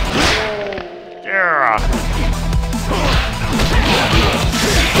 Yeah.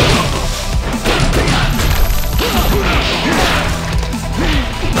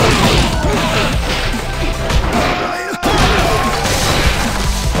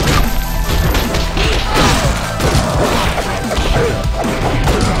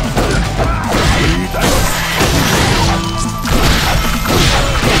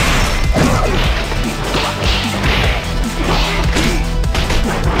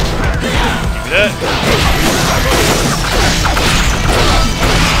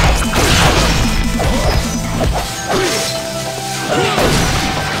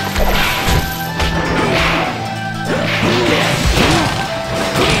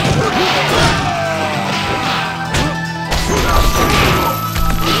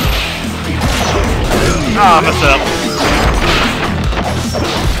 Ah, I messed up.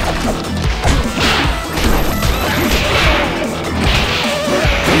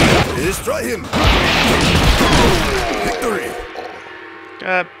 Destroy him. Victory.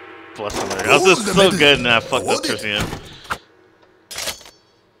 God bless him. I was just so good and I fucked up towards the end.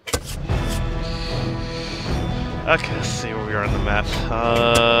 Okay, let's see where we are on the map.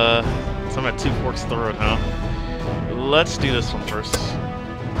 So I'm at 2 Forks of the Road, huh? Let's do this one first.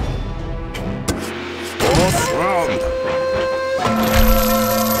 Boss round.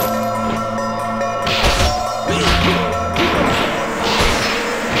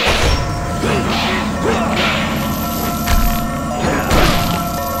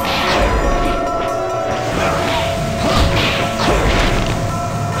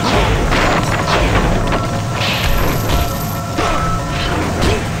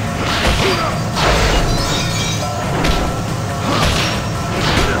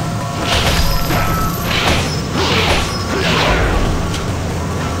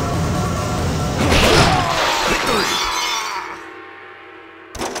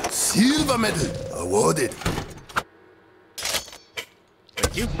 Silver medal awarded.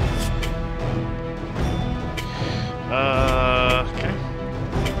 Thank you. Okay.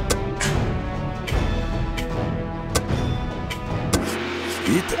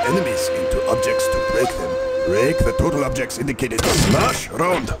 Hit the enemies into objects to break them. Break the total objects indicated. Smash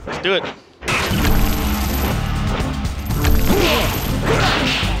round. Let's do it.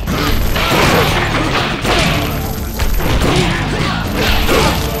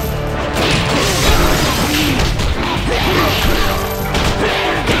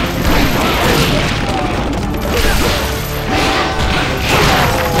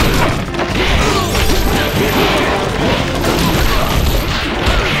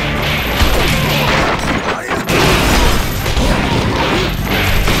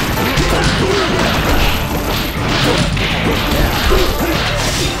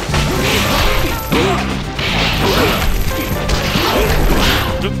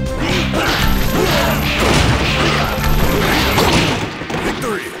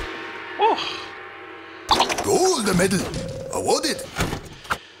 Victory. Oh. Gold medal awarded.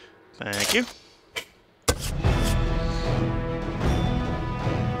 Thank you.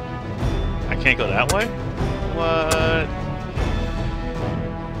 I can't go that way? What?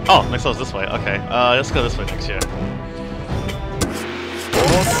 Oh, next one's this way. Okay. Let's go this way next, yeah.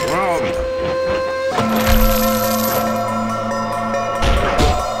 Boss round.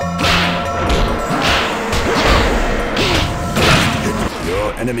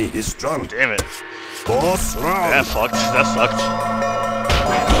 Your enemy is strong. Damn it. Boss round. That fucked. That sucked.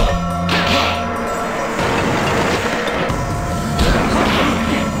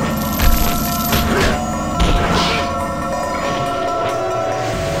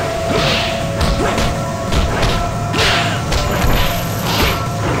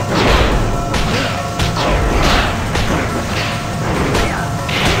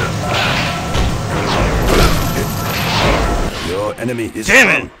 Your enemy is Damn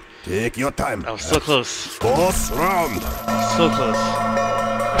strong. it. Take your time. I was so close. Boss round. So close.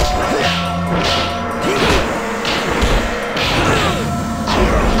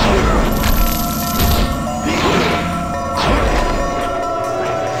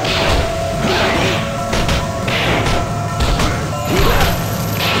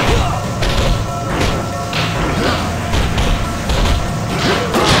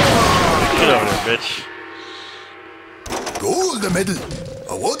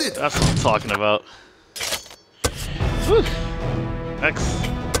 Awarded. That's what I'm talking about. Whew. Next.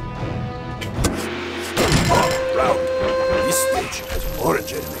 Round. This stage has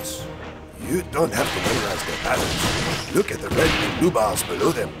orange enemies. You don't have to memorize their patterns. Look at the red and blue bars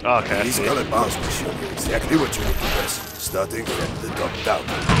below them. Okay. These colored bars will show you exactly what you need to press, starting from the top down.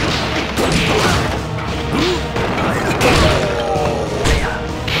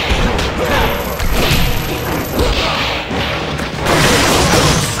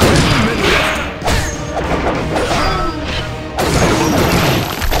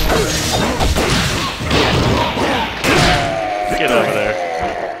 Get over there.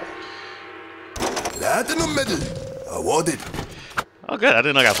 Platinum medal. Awarded. Oh, good. I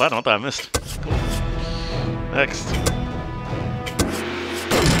didn't know I got platinum. I thought I missed. Cool. Next.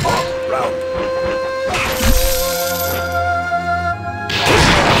 Round.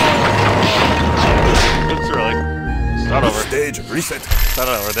 Oops, early. Start over. Stage reset. Start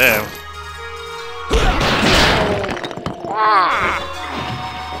over. Damn.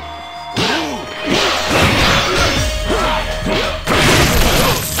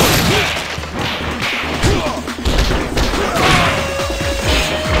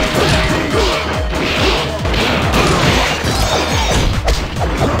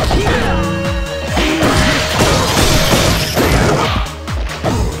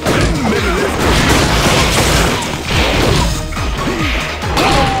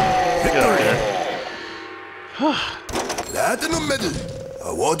 Platinum medal.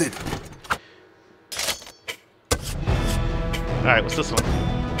 Awarded. Alright, what's this one?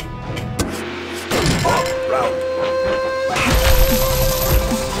 Round.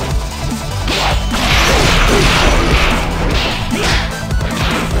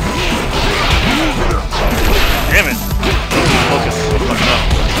 Damn it! Focus. Fuck up.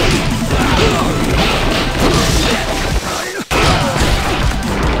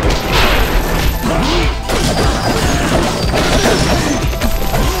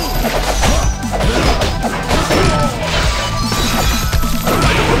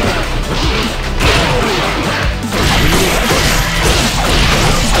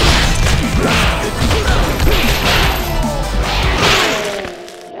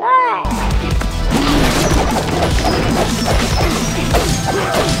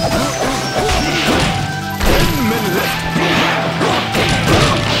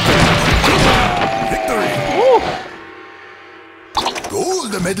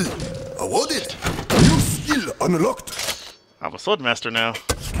 Gold medal. Awarded. New skill unlocked. I'm a sword master now.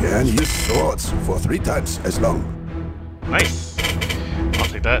 Can use swords for 3 times as long. Nice. I'll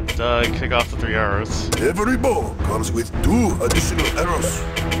take that. Kick off the 3 arrows. Every bow comes with 2 additional arrows.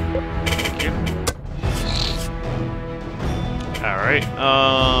 Thank you. Alright,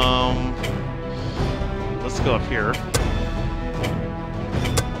 let's go up here.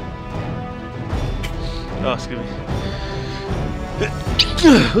 Oh, excuse me.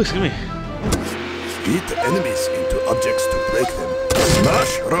 Excuse me. Beat the enemies into objects to break them.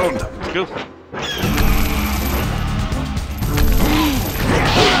 Smash round. Let's go.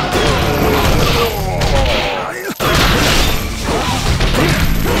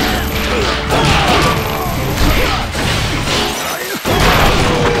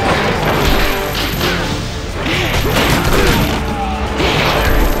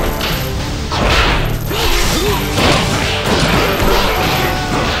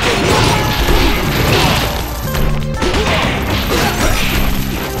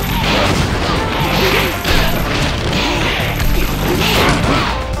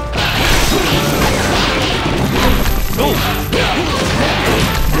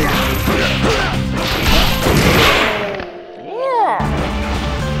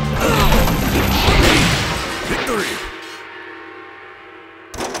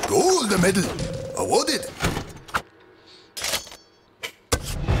 Gold medal. Awarded.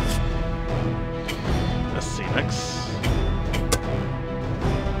 Let's see next.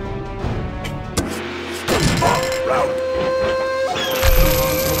 Round.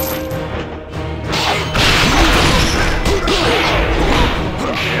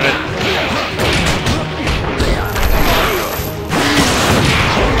 Damn it.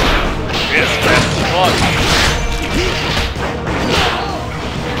 Yes, fast as fuck.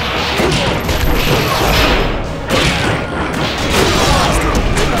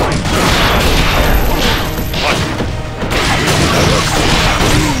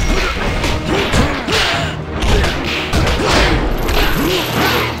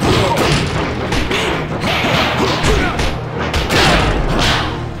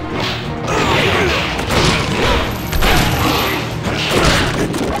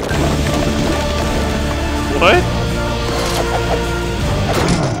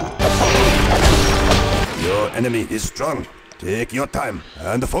 enemy is strong. Take your time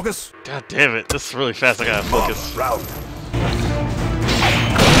and focus. God damn it, this is really fast, I gotta focus. Round.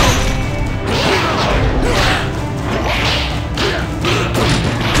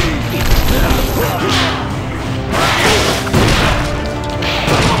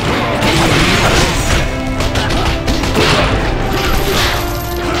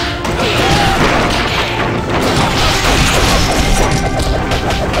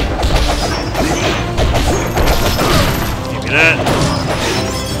 Give me that.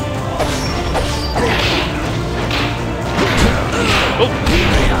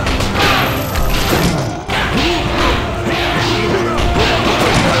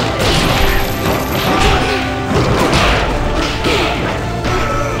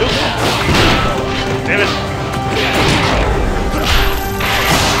 Damn it.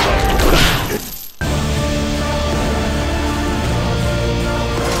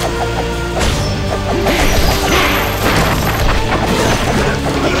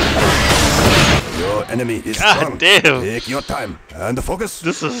 Your enemy is God strong. damn. Take your time and focus.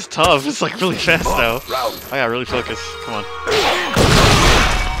 This is tough. It's like really fast now. Round. I gotta really focus. Come on.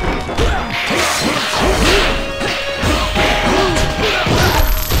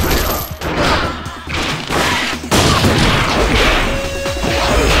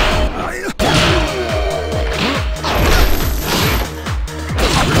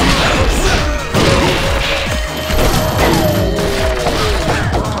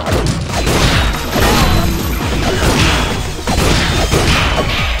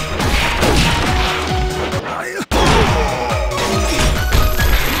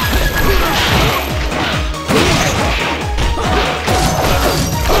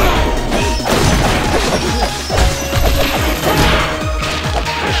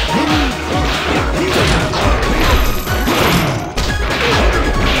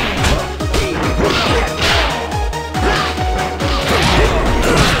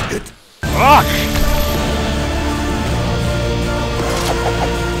 Fuck!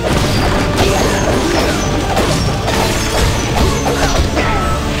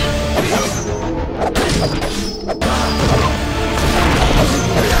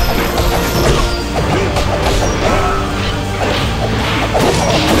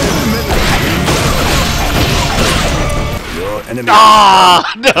 Your enemy.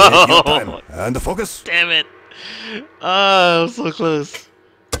 Ah, Take your time no! and focus. Damn it! Ah, I'm so close.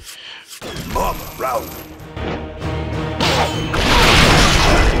 Mob round.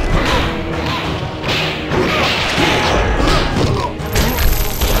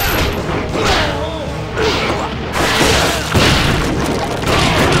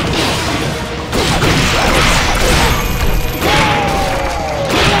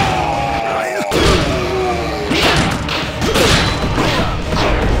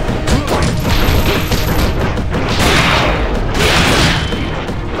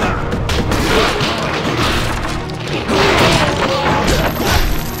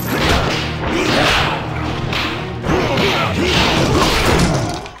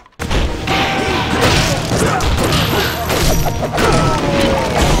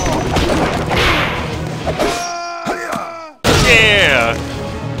 Yeah!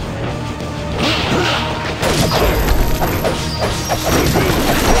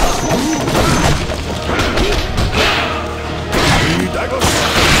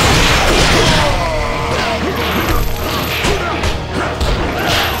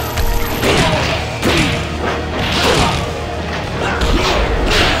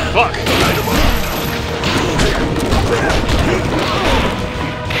 Fuck!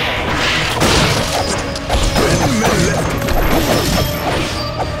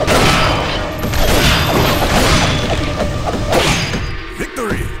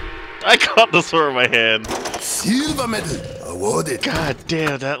 Victory. I caught the sword in my hand. Silver medal awarded. God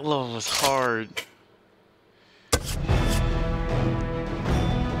damn, that level was hard.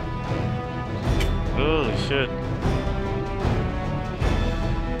 Holy shit.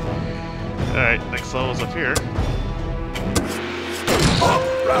 Alright, next level's up here. Mob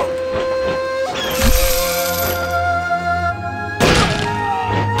round.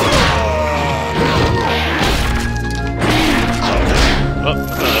 Oh,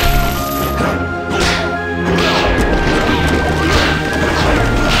 that's not it.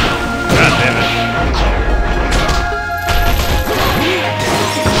 God damn it.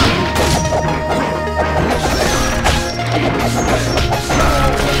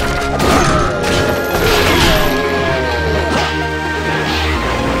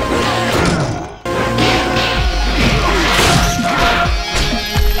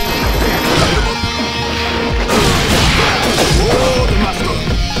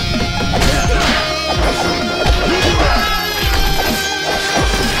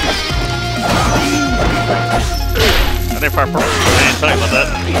 far from. I didn't tell you about that.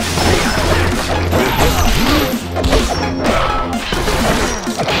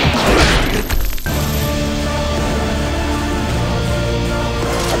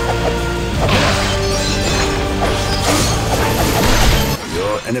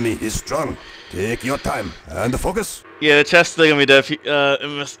 Your enemy is strong. Take your time and focus. Yeah, the chest thing gonna be deaf,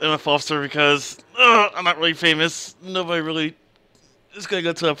 MF officer, because I'm not really famous. Nobody really is gonna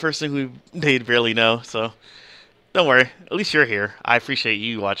go to a person who they barely know, so don't worry. At least you're here. I appreciate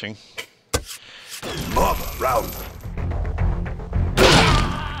you watching. Mob round.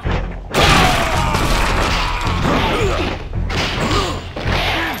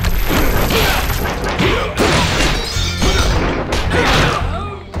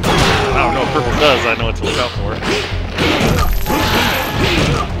 I don't know what purple does, I know what to look out for.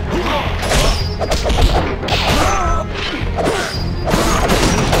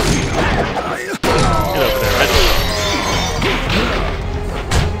 Get over there, right?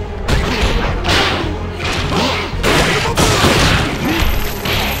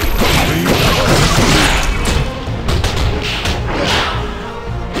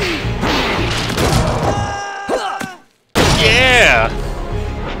 Yeah!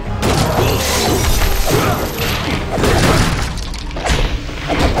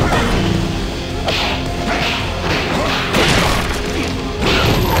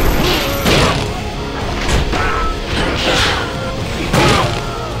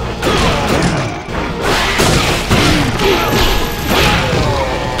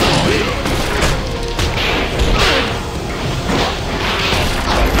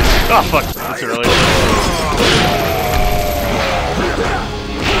 Oh fuck, that's too early.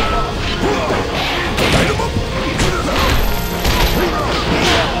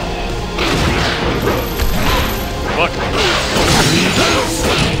 Fuck.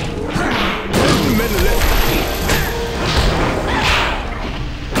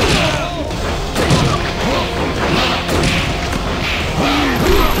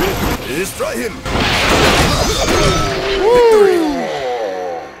 Destroy him.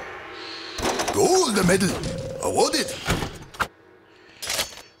 Gold medal awarded.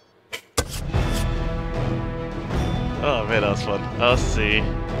 Oh man, that was fun. Let's see.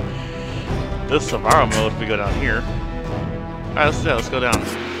 This survival mode if we go down here. Alright, let's go down.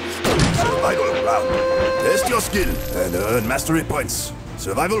 Survival round. Test your skill and earn mastery points.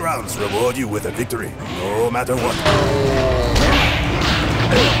 Survival rounds reward you with a victory, no matter what.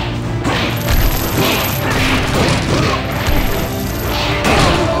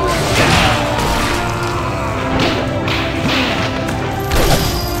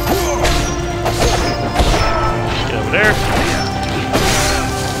 There.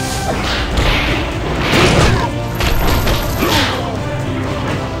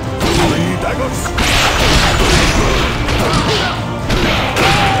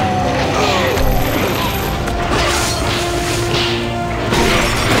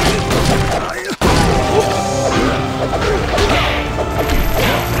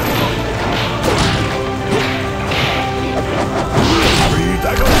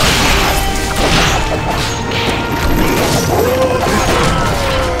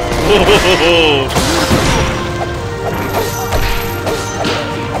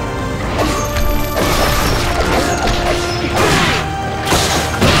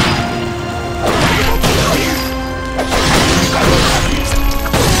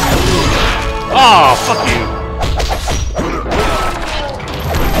 Oh, fuck you.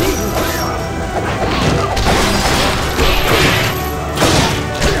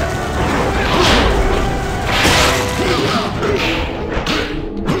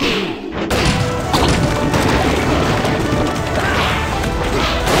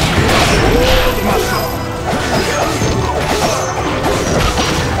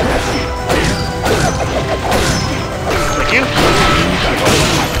 Thank you.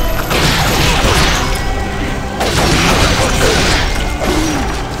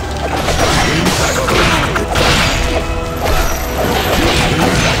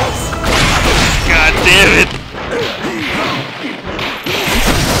 God damn it!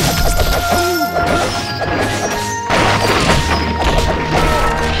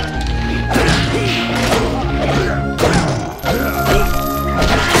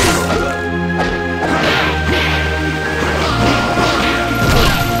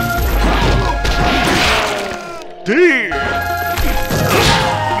 Damn!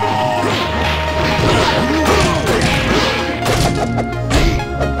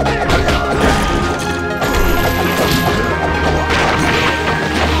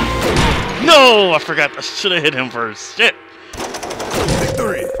 No, I forgot. I should have hit him first. Shit.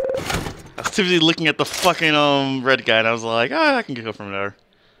 Victory. That's too busy looking at the fucking red guy, and I was like, ah, I can go from there.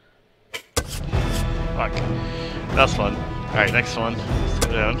 Fuck. That's fun. Alright, next one. Let's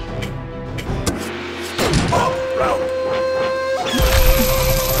go down. Round.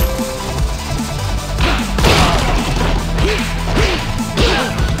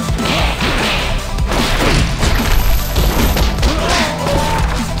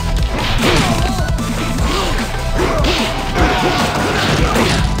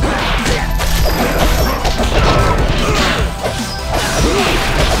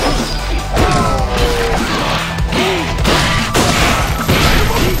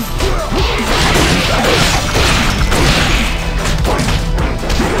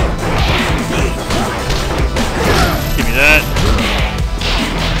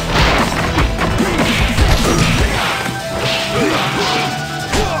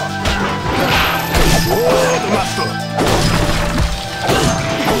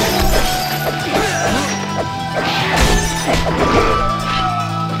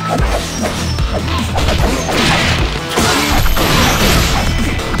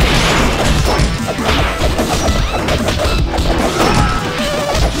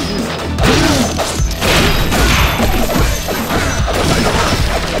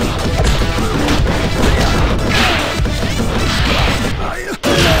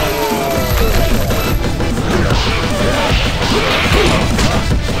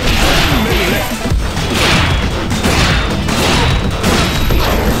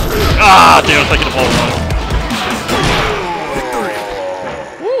 Ah, damn, I was taking the ball wrong. Victory!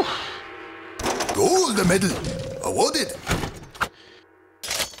 Woo! Gold medal awarded.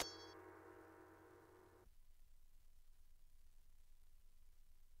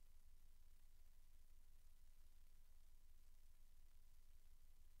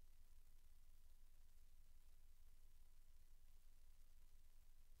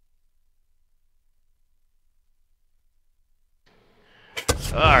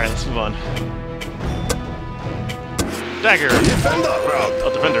 Alright, let's move on. Dagger! Defender round. Oh,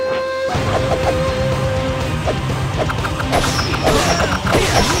 defender.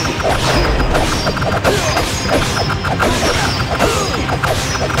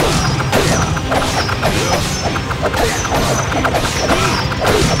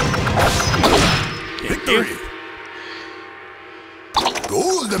 Victory!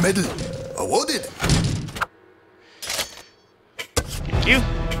 Gold medal awarded. Thank you.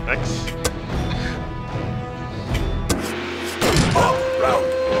 Thanks. Round.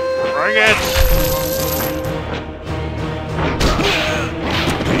 Bring it!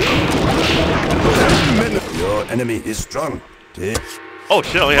 Your enemy is strong. Oh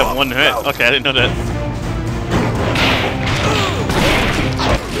shit, I only have one hit. Okay, I didn't know that.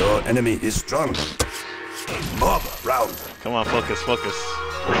 Your enemy is strong. Mob round. Come on, focus, focus.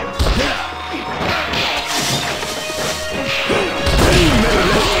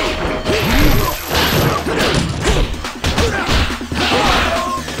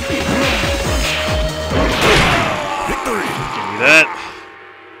 Victory! Give me that.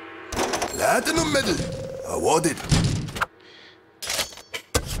 Platinum medal awarded.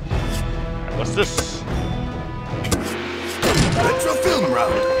 Alright, what's this? Retro film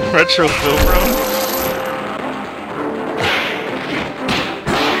round. Retro film round?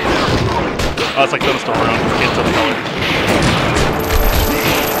 Oh, it's like thunderstorm round. Can't tell the color.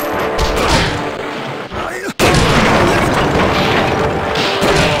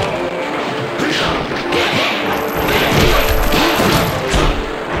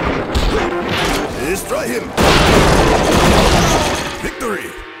 Destroy him. Victory.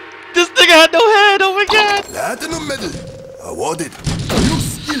 This thing had no head! Oh my god! Platinum medal awarded. New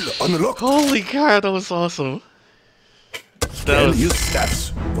skill unlocked. Holy god, that was awesome. That Can was... use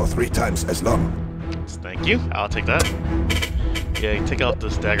stats for 3 times as long. Thank you. I'll take that. Yeah, take out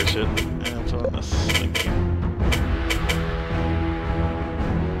this dagger shit. And put on this. Thank you.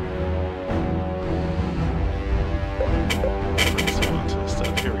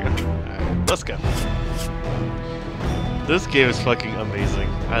 Here we go. Alright, let's go. This game is fucking amazing.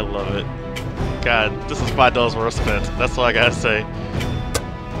 I love it. God, this is $5 well spent. That's all I gotta say.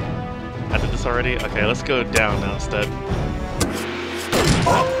 I did this already? Okay, let's go down now instead.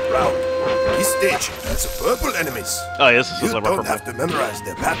 Up, round. This stage has purple enemies. Oh, yes, this You is like don't purple. have to memorize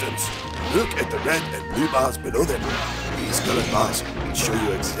their patterns. Look at the red and blue bars below them. These colored bars will show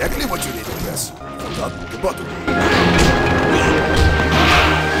you exactly what you need to press from top to bottom.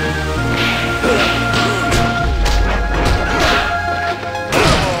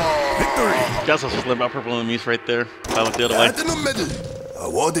 Victory! Guess I was just letting my purple enemies right there. I went the other way. Platinum medal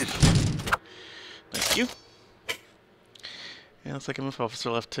awarded. Thank you. Yeah, looks like a myth officer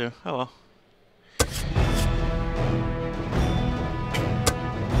left too. Oh well.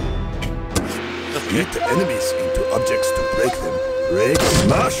 Hit enemies into objects to break them. Break,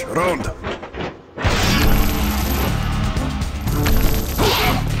 smash, round.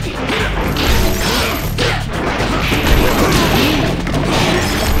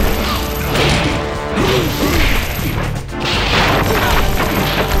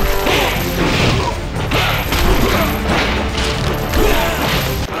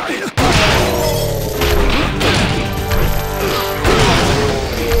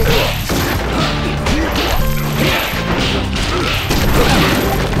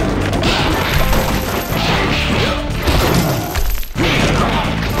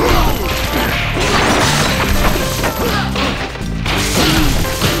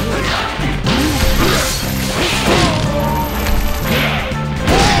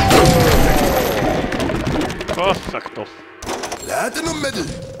 Perfecto. Platinum medal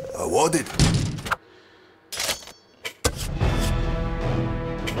awarded.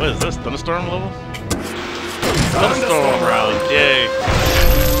 What is this? Thunderstorm level? Thunderstorm round, yay.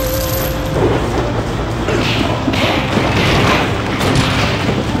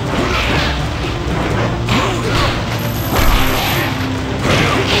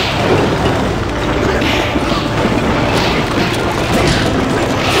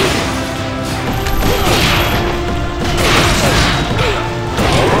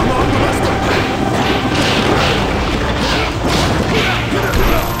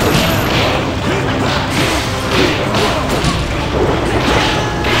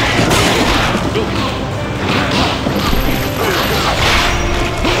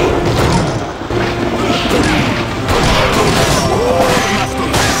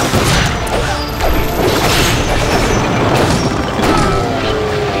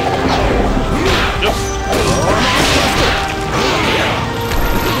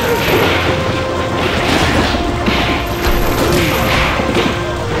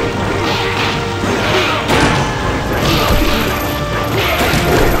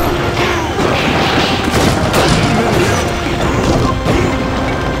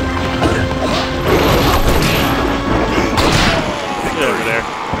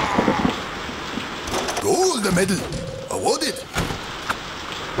 Gold medal awarded.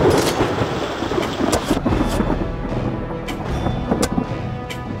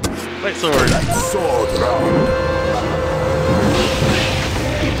 Light sword. Light sword round.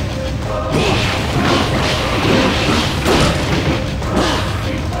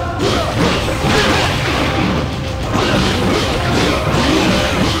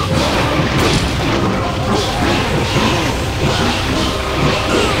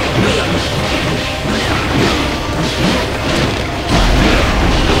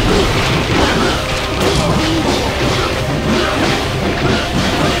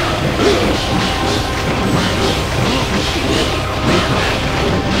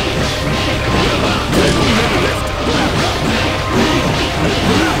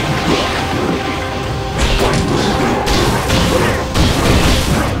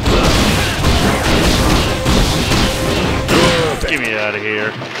 Get me out of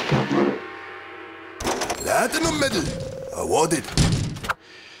here. Platinum medal awarded.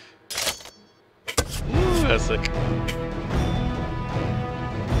 Ooh, that's sick.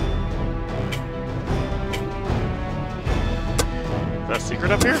 Is that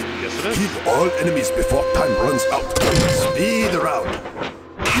secret up here? Yes, it is. Kill all enemies before time runs out. Speed round.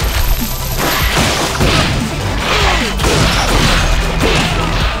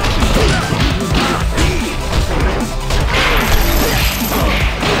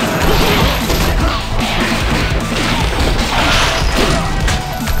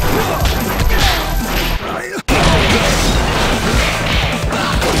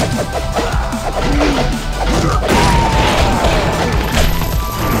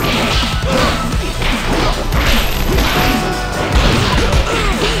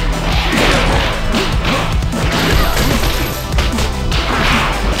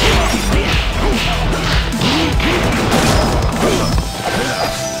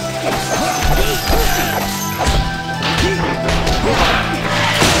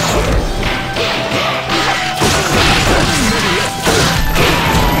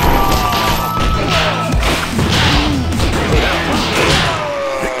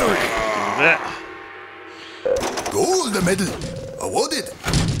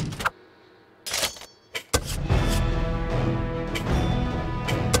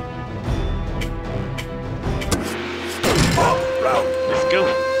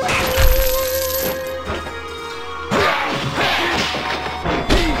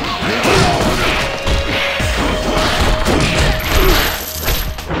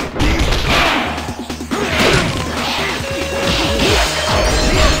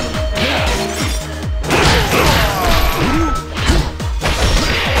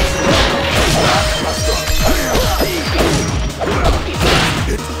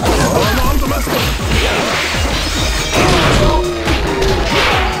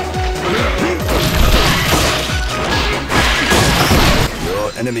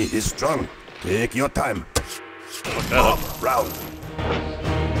 enemy is strong. Take your time. Up. Round.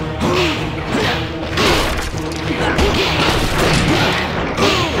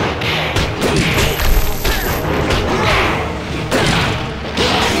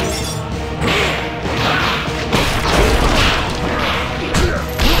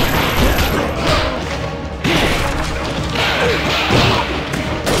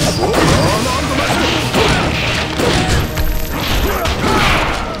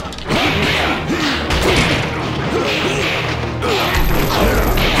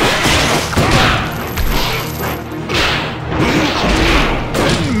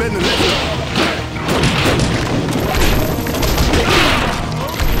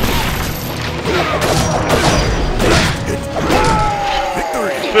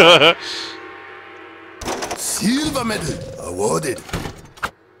 Silver medal awarded.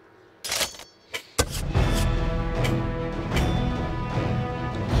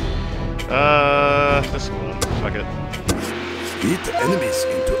 This one. Fuck it. Hit enemies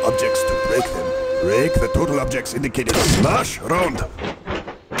into objects to break them. Break the total objects indicated. Smash round.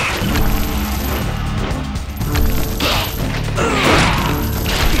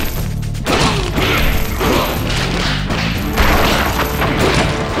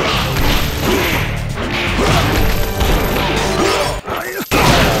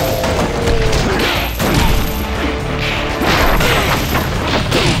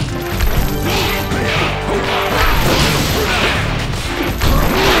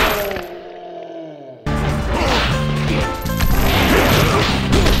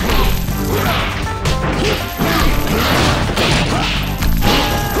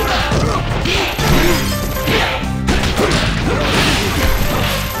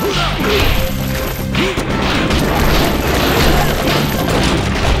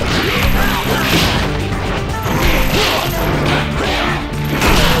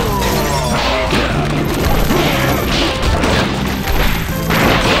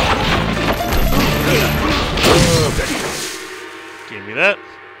 Give me that.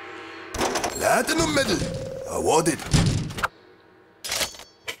 Platinum medal awarded.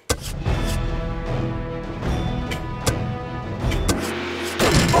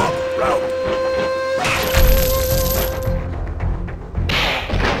 Round.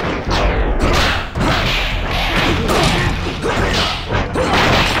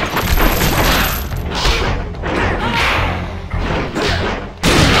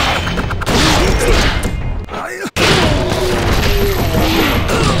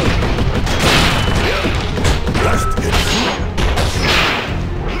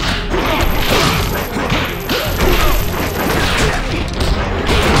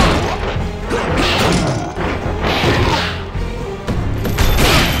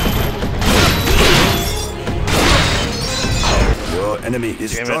 Enemy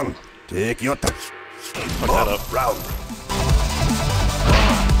is Damn strong. it. Take your time. Fuck that up. Round.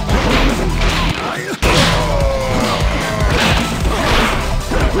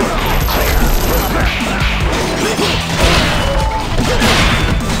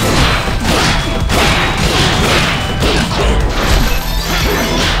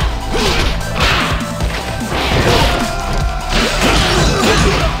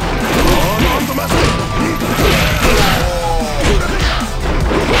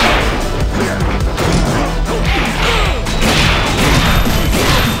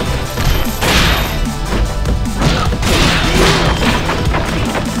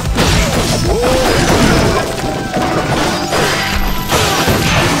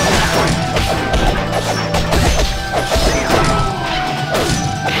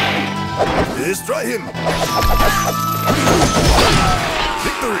 Destroy him!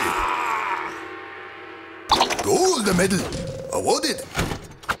 Victory! Gold medal awarded!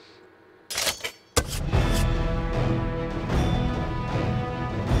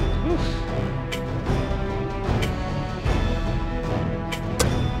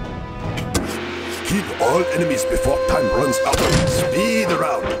 Kill all enemies before time runs out. Speed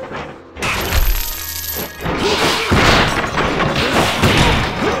around.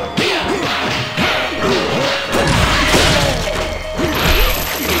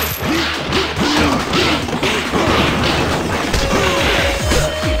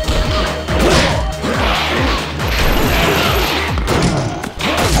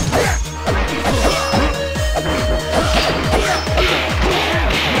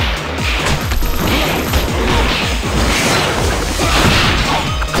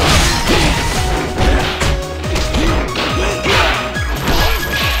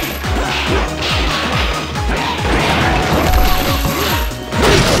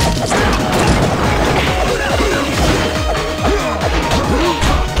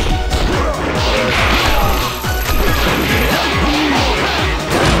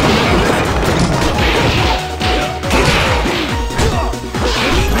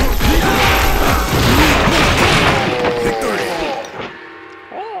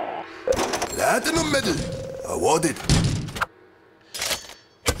 Platinum medal awarded.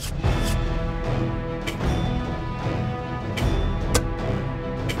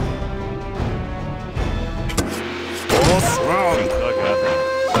 Boss round. Oh god.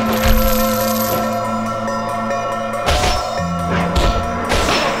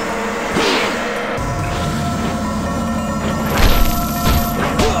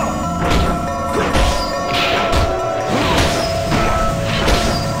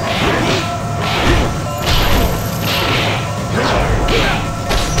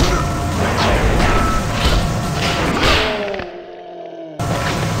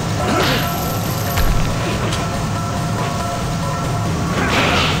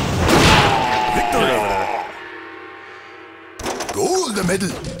 Gold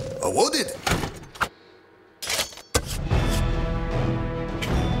medal awarded.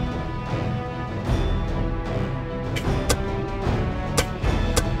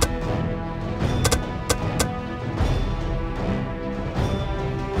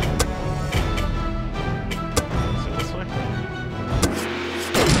 So this way?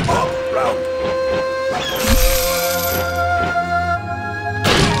 Up round.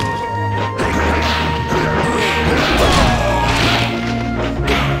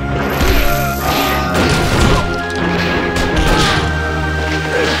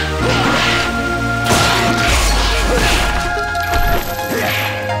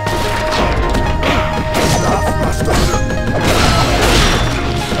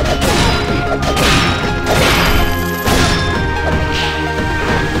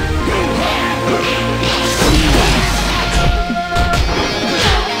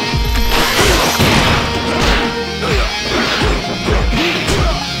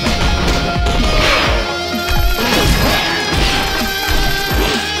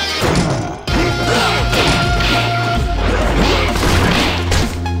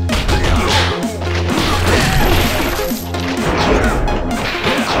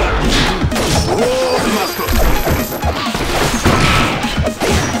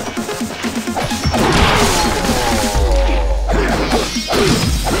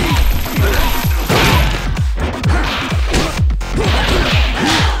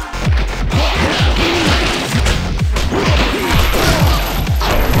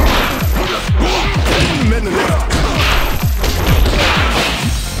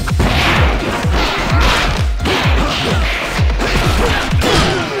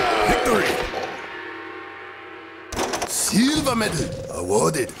 Silver medal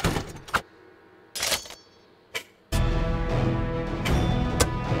awarded.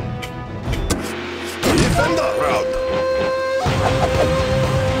 Defender round.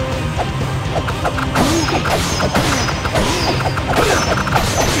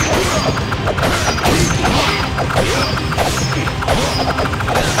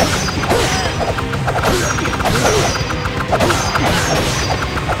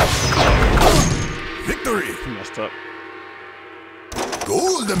 Victory. Messed up.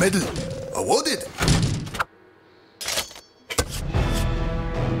 Gold medal awarded.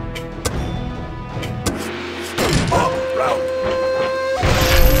 Up round.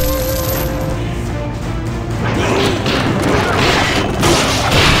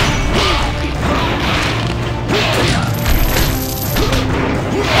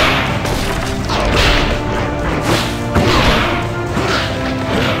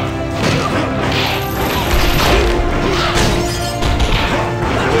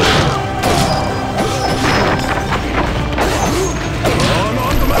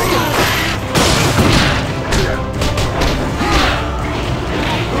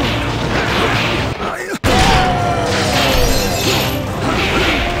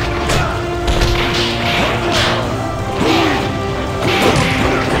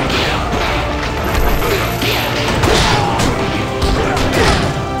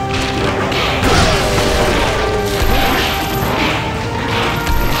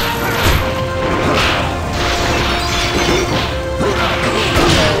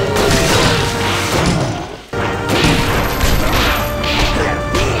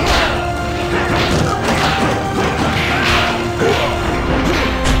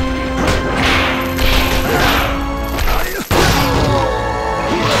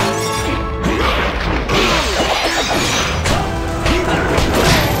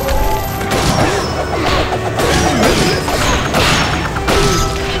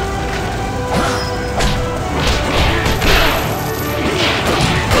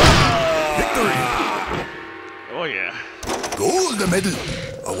 Oh yeah. Gold medal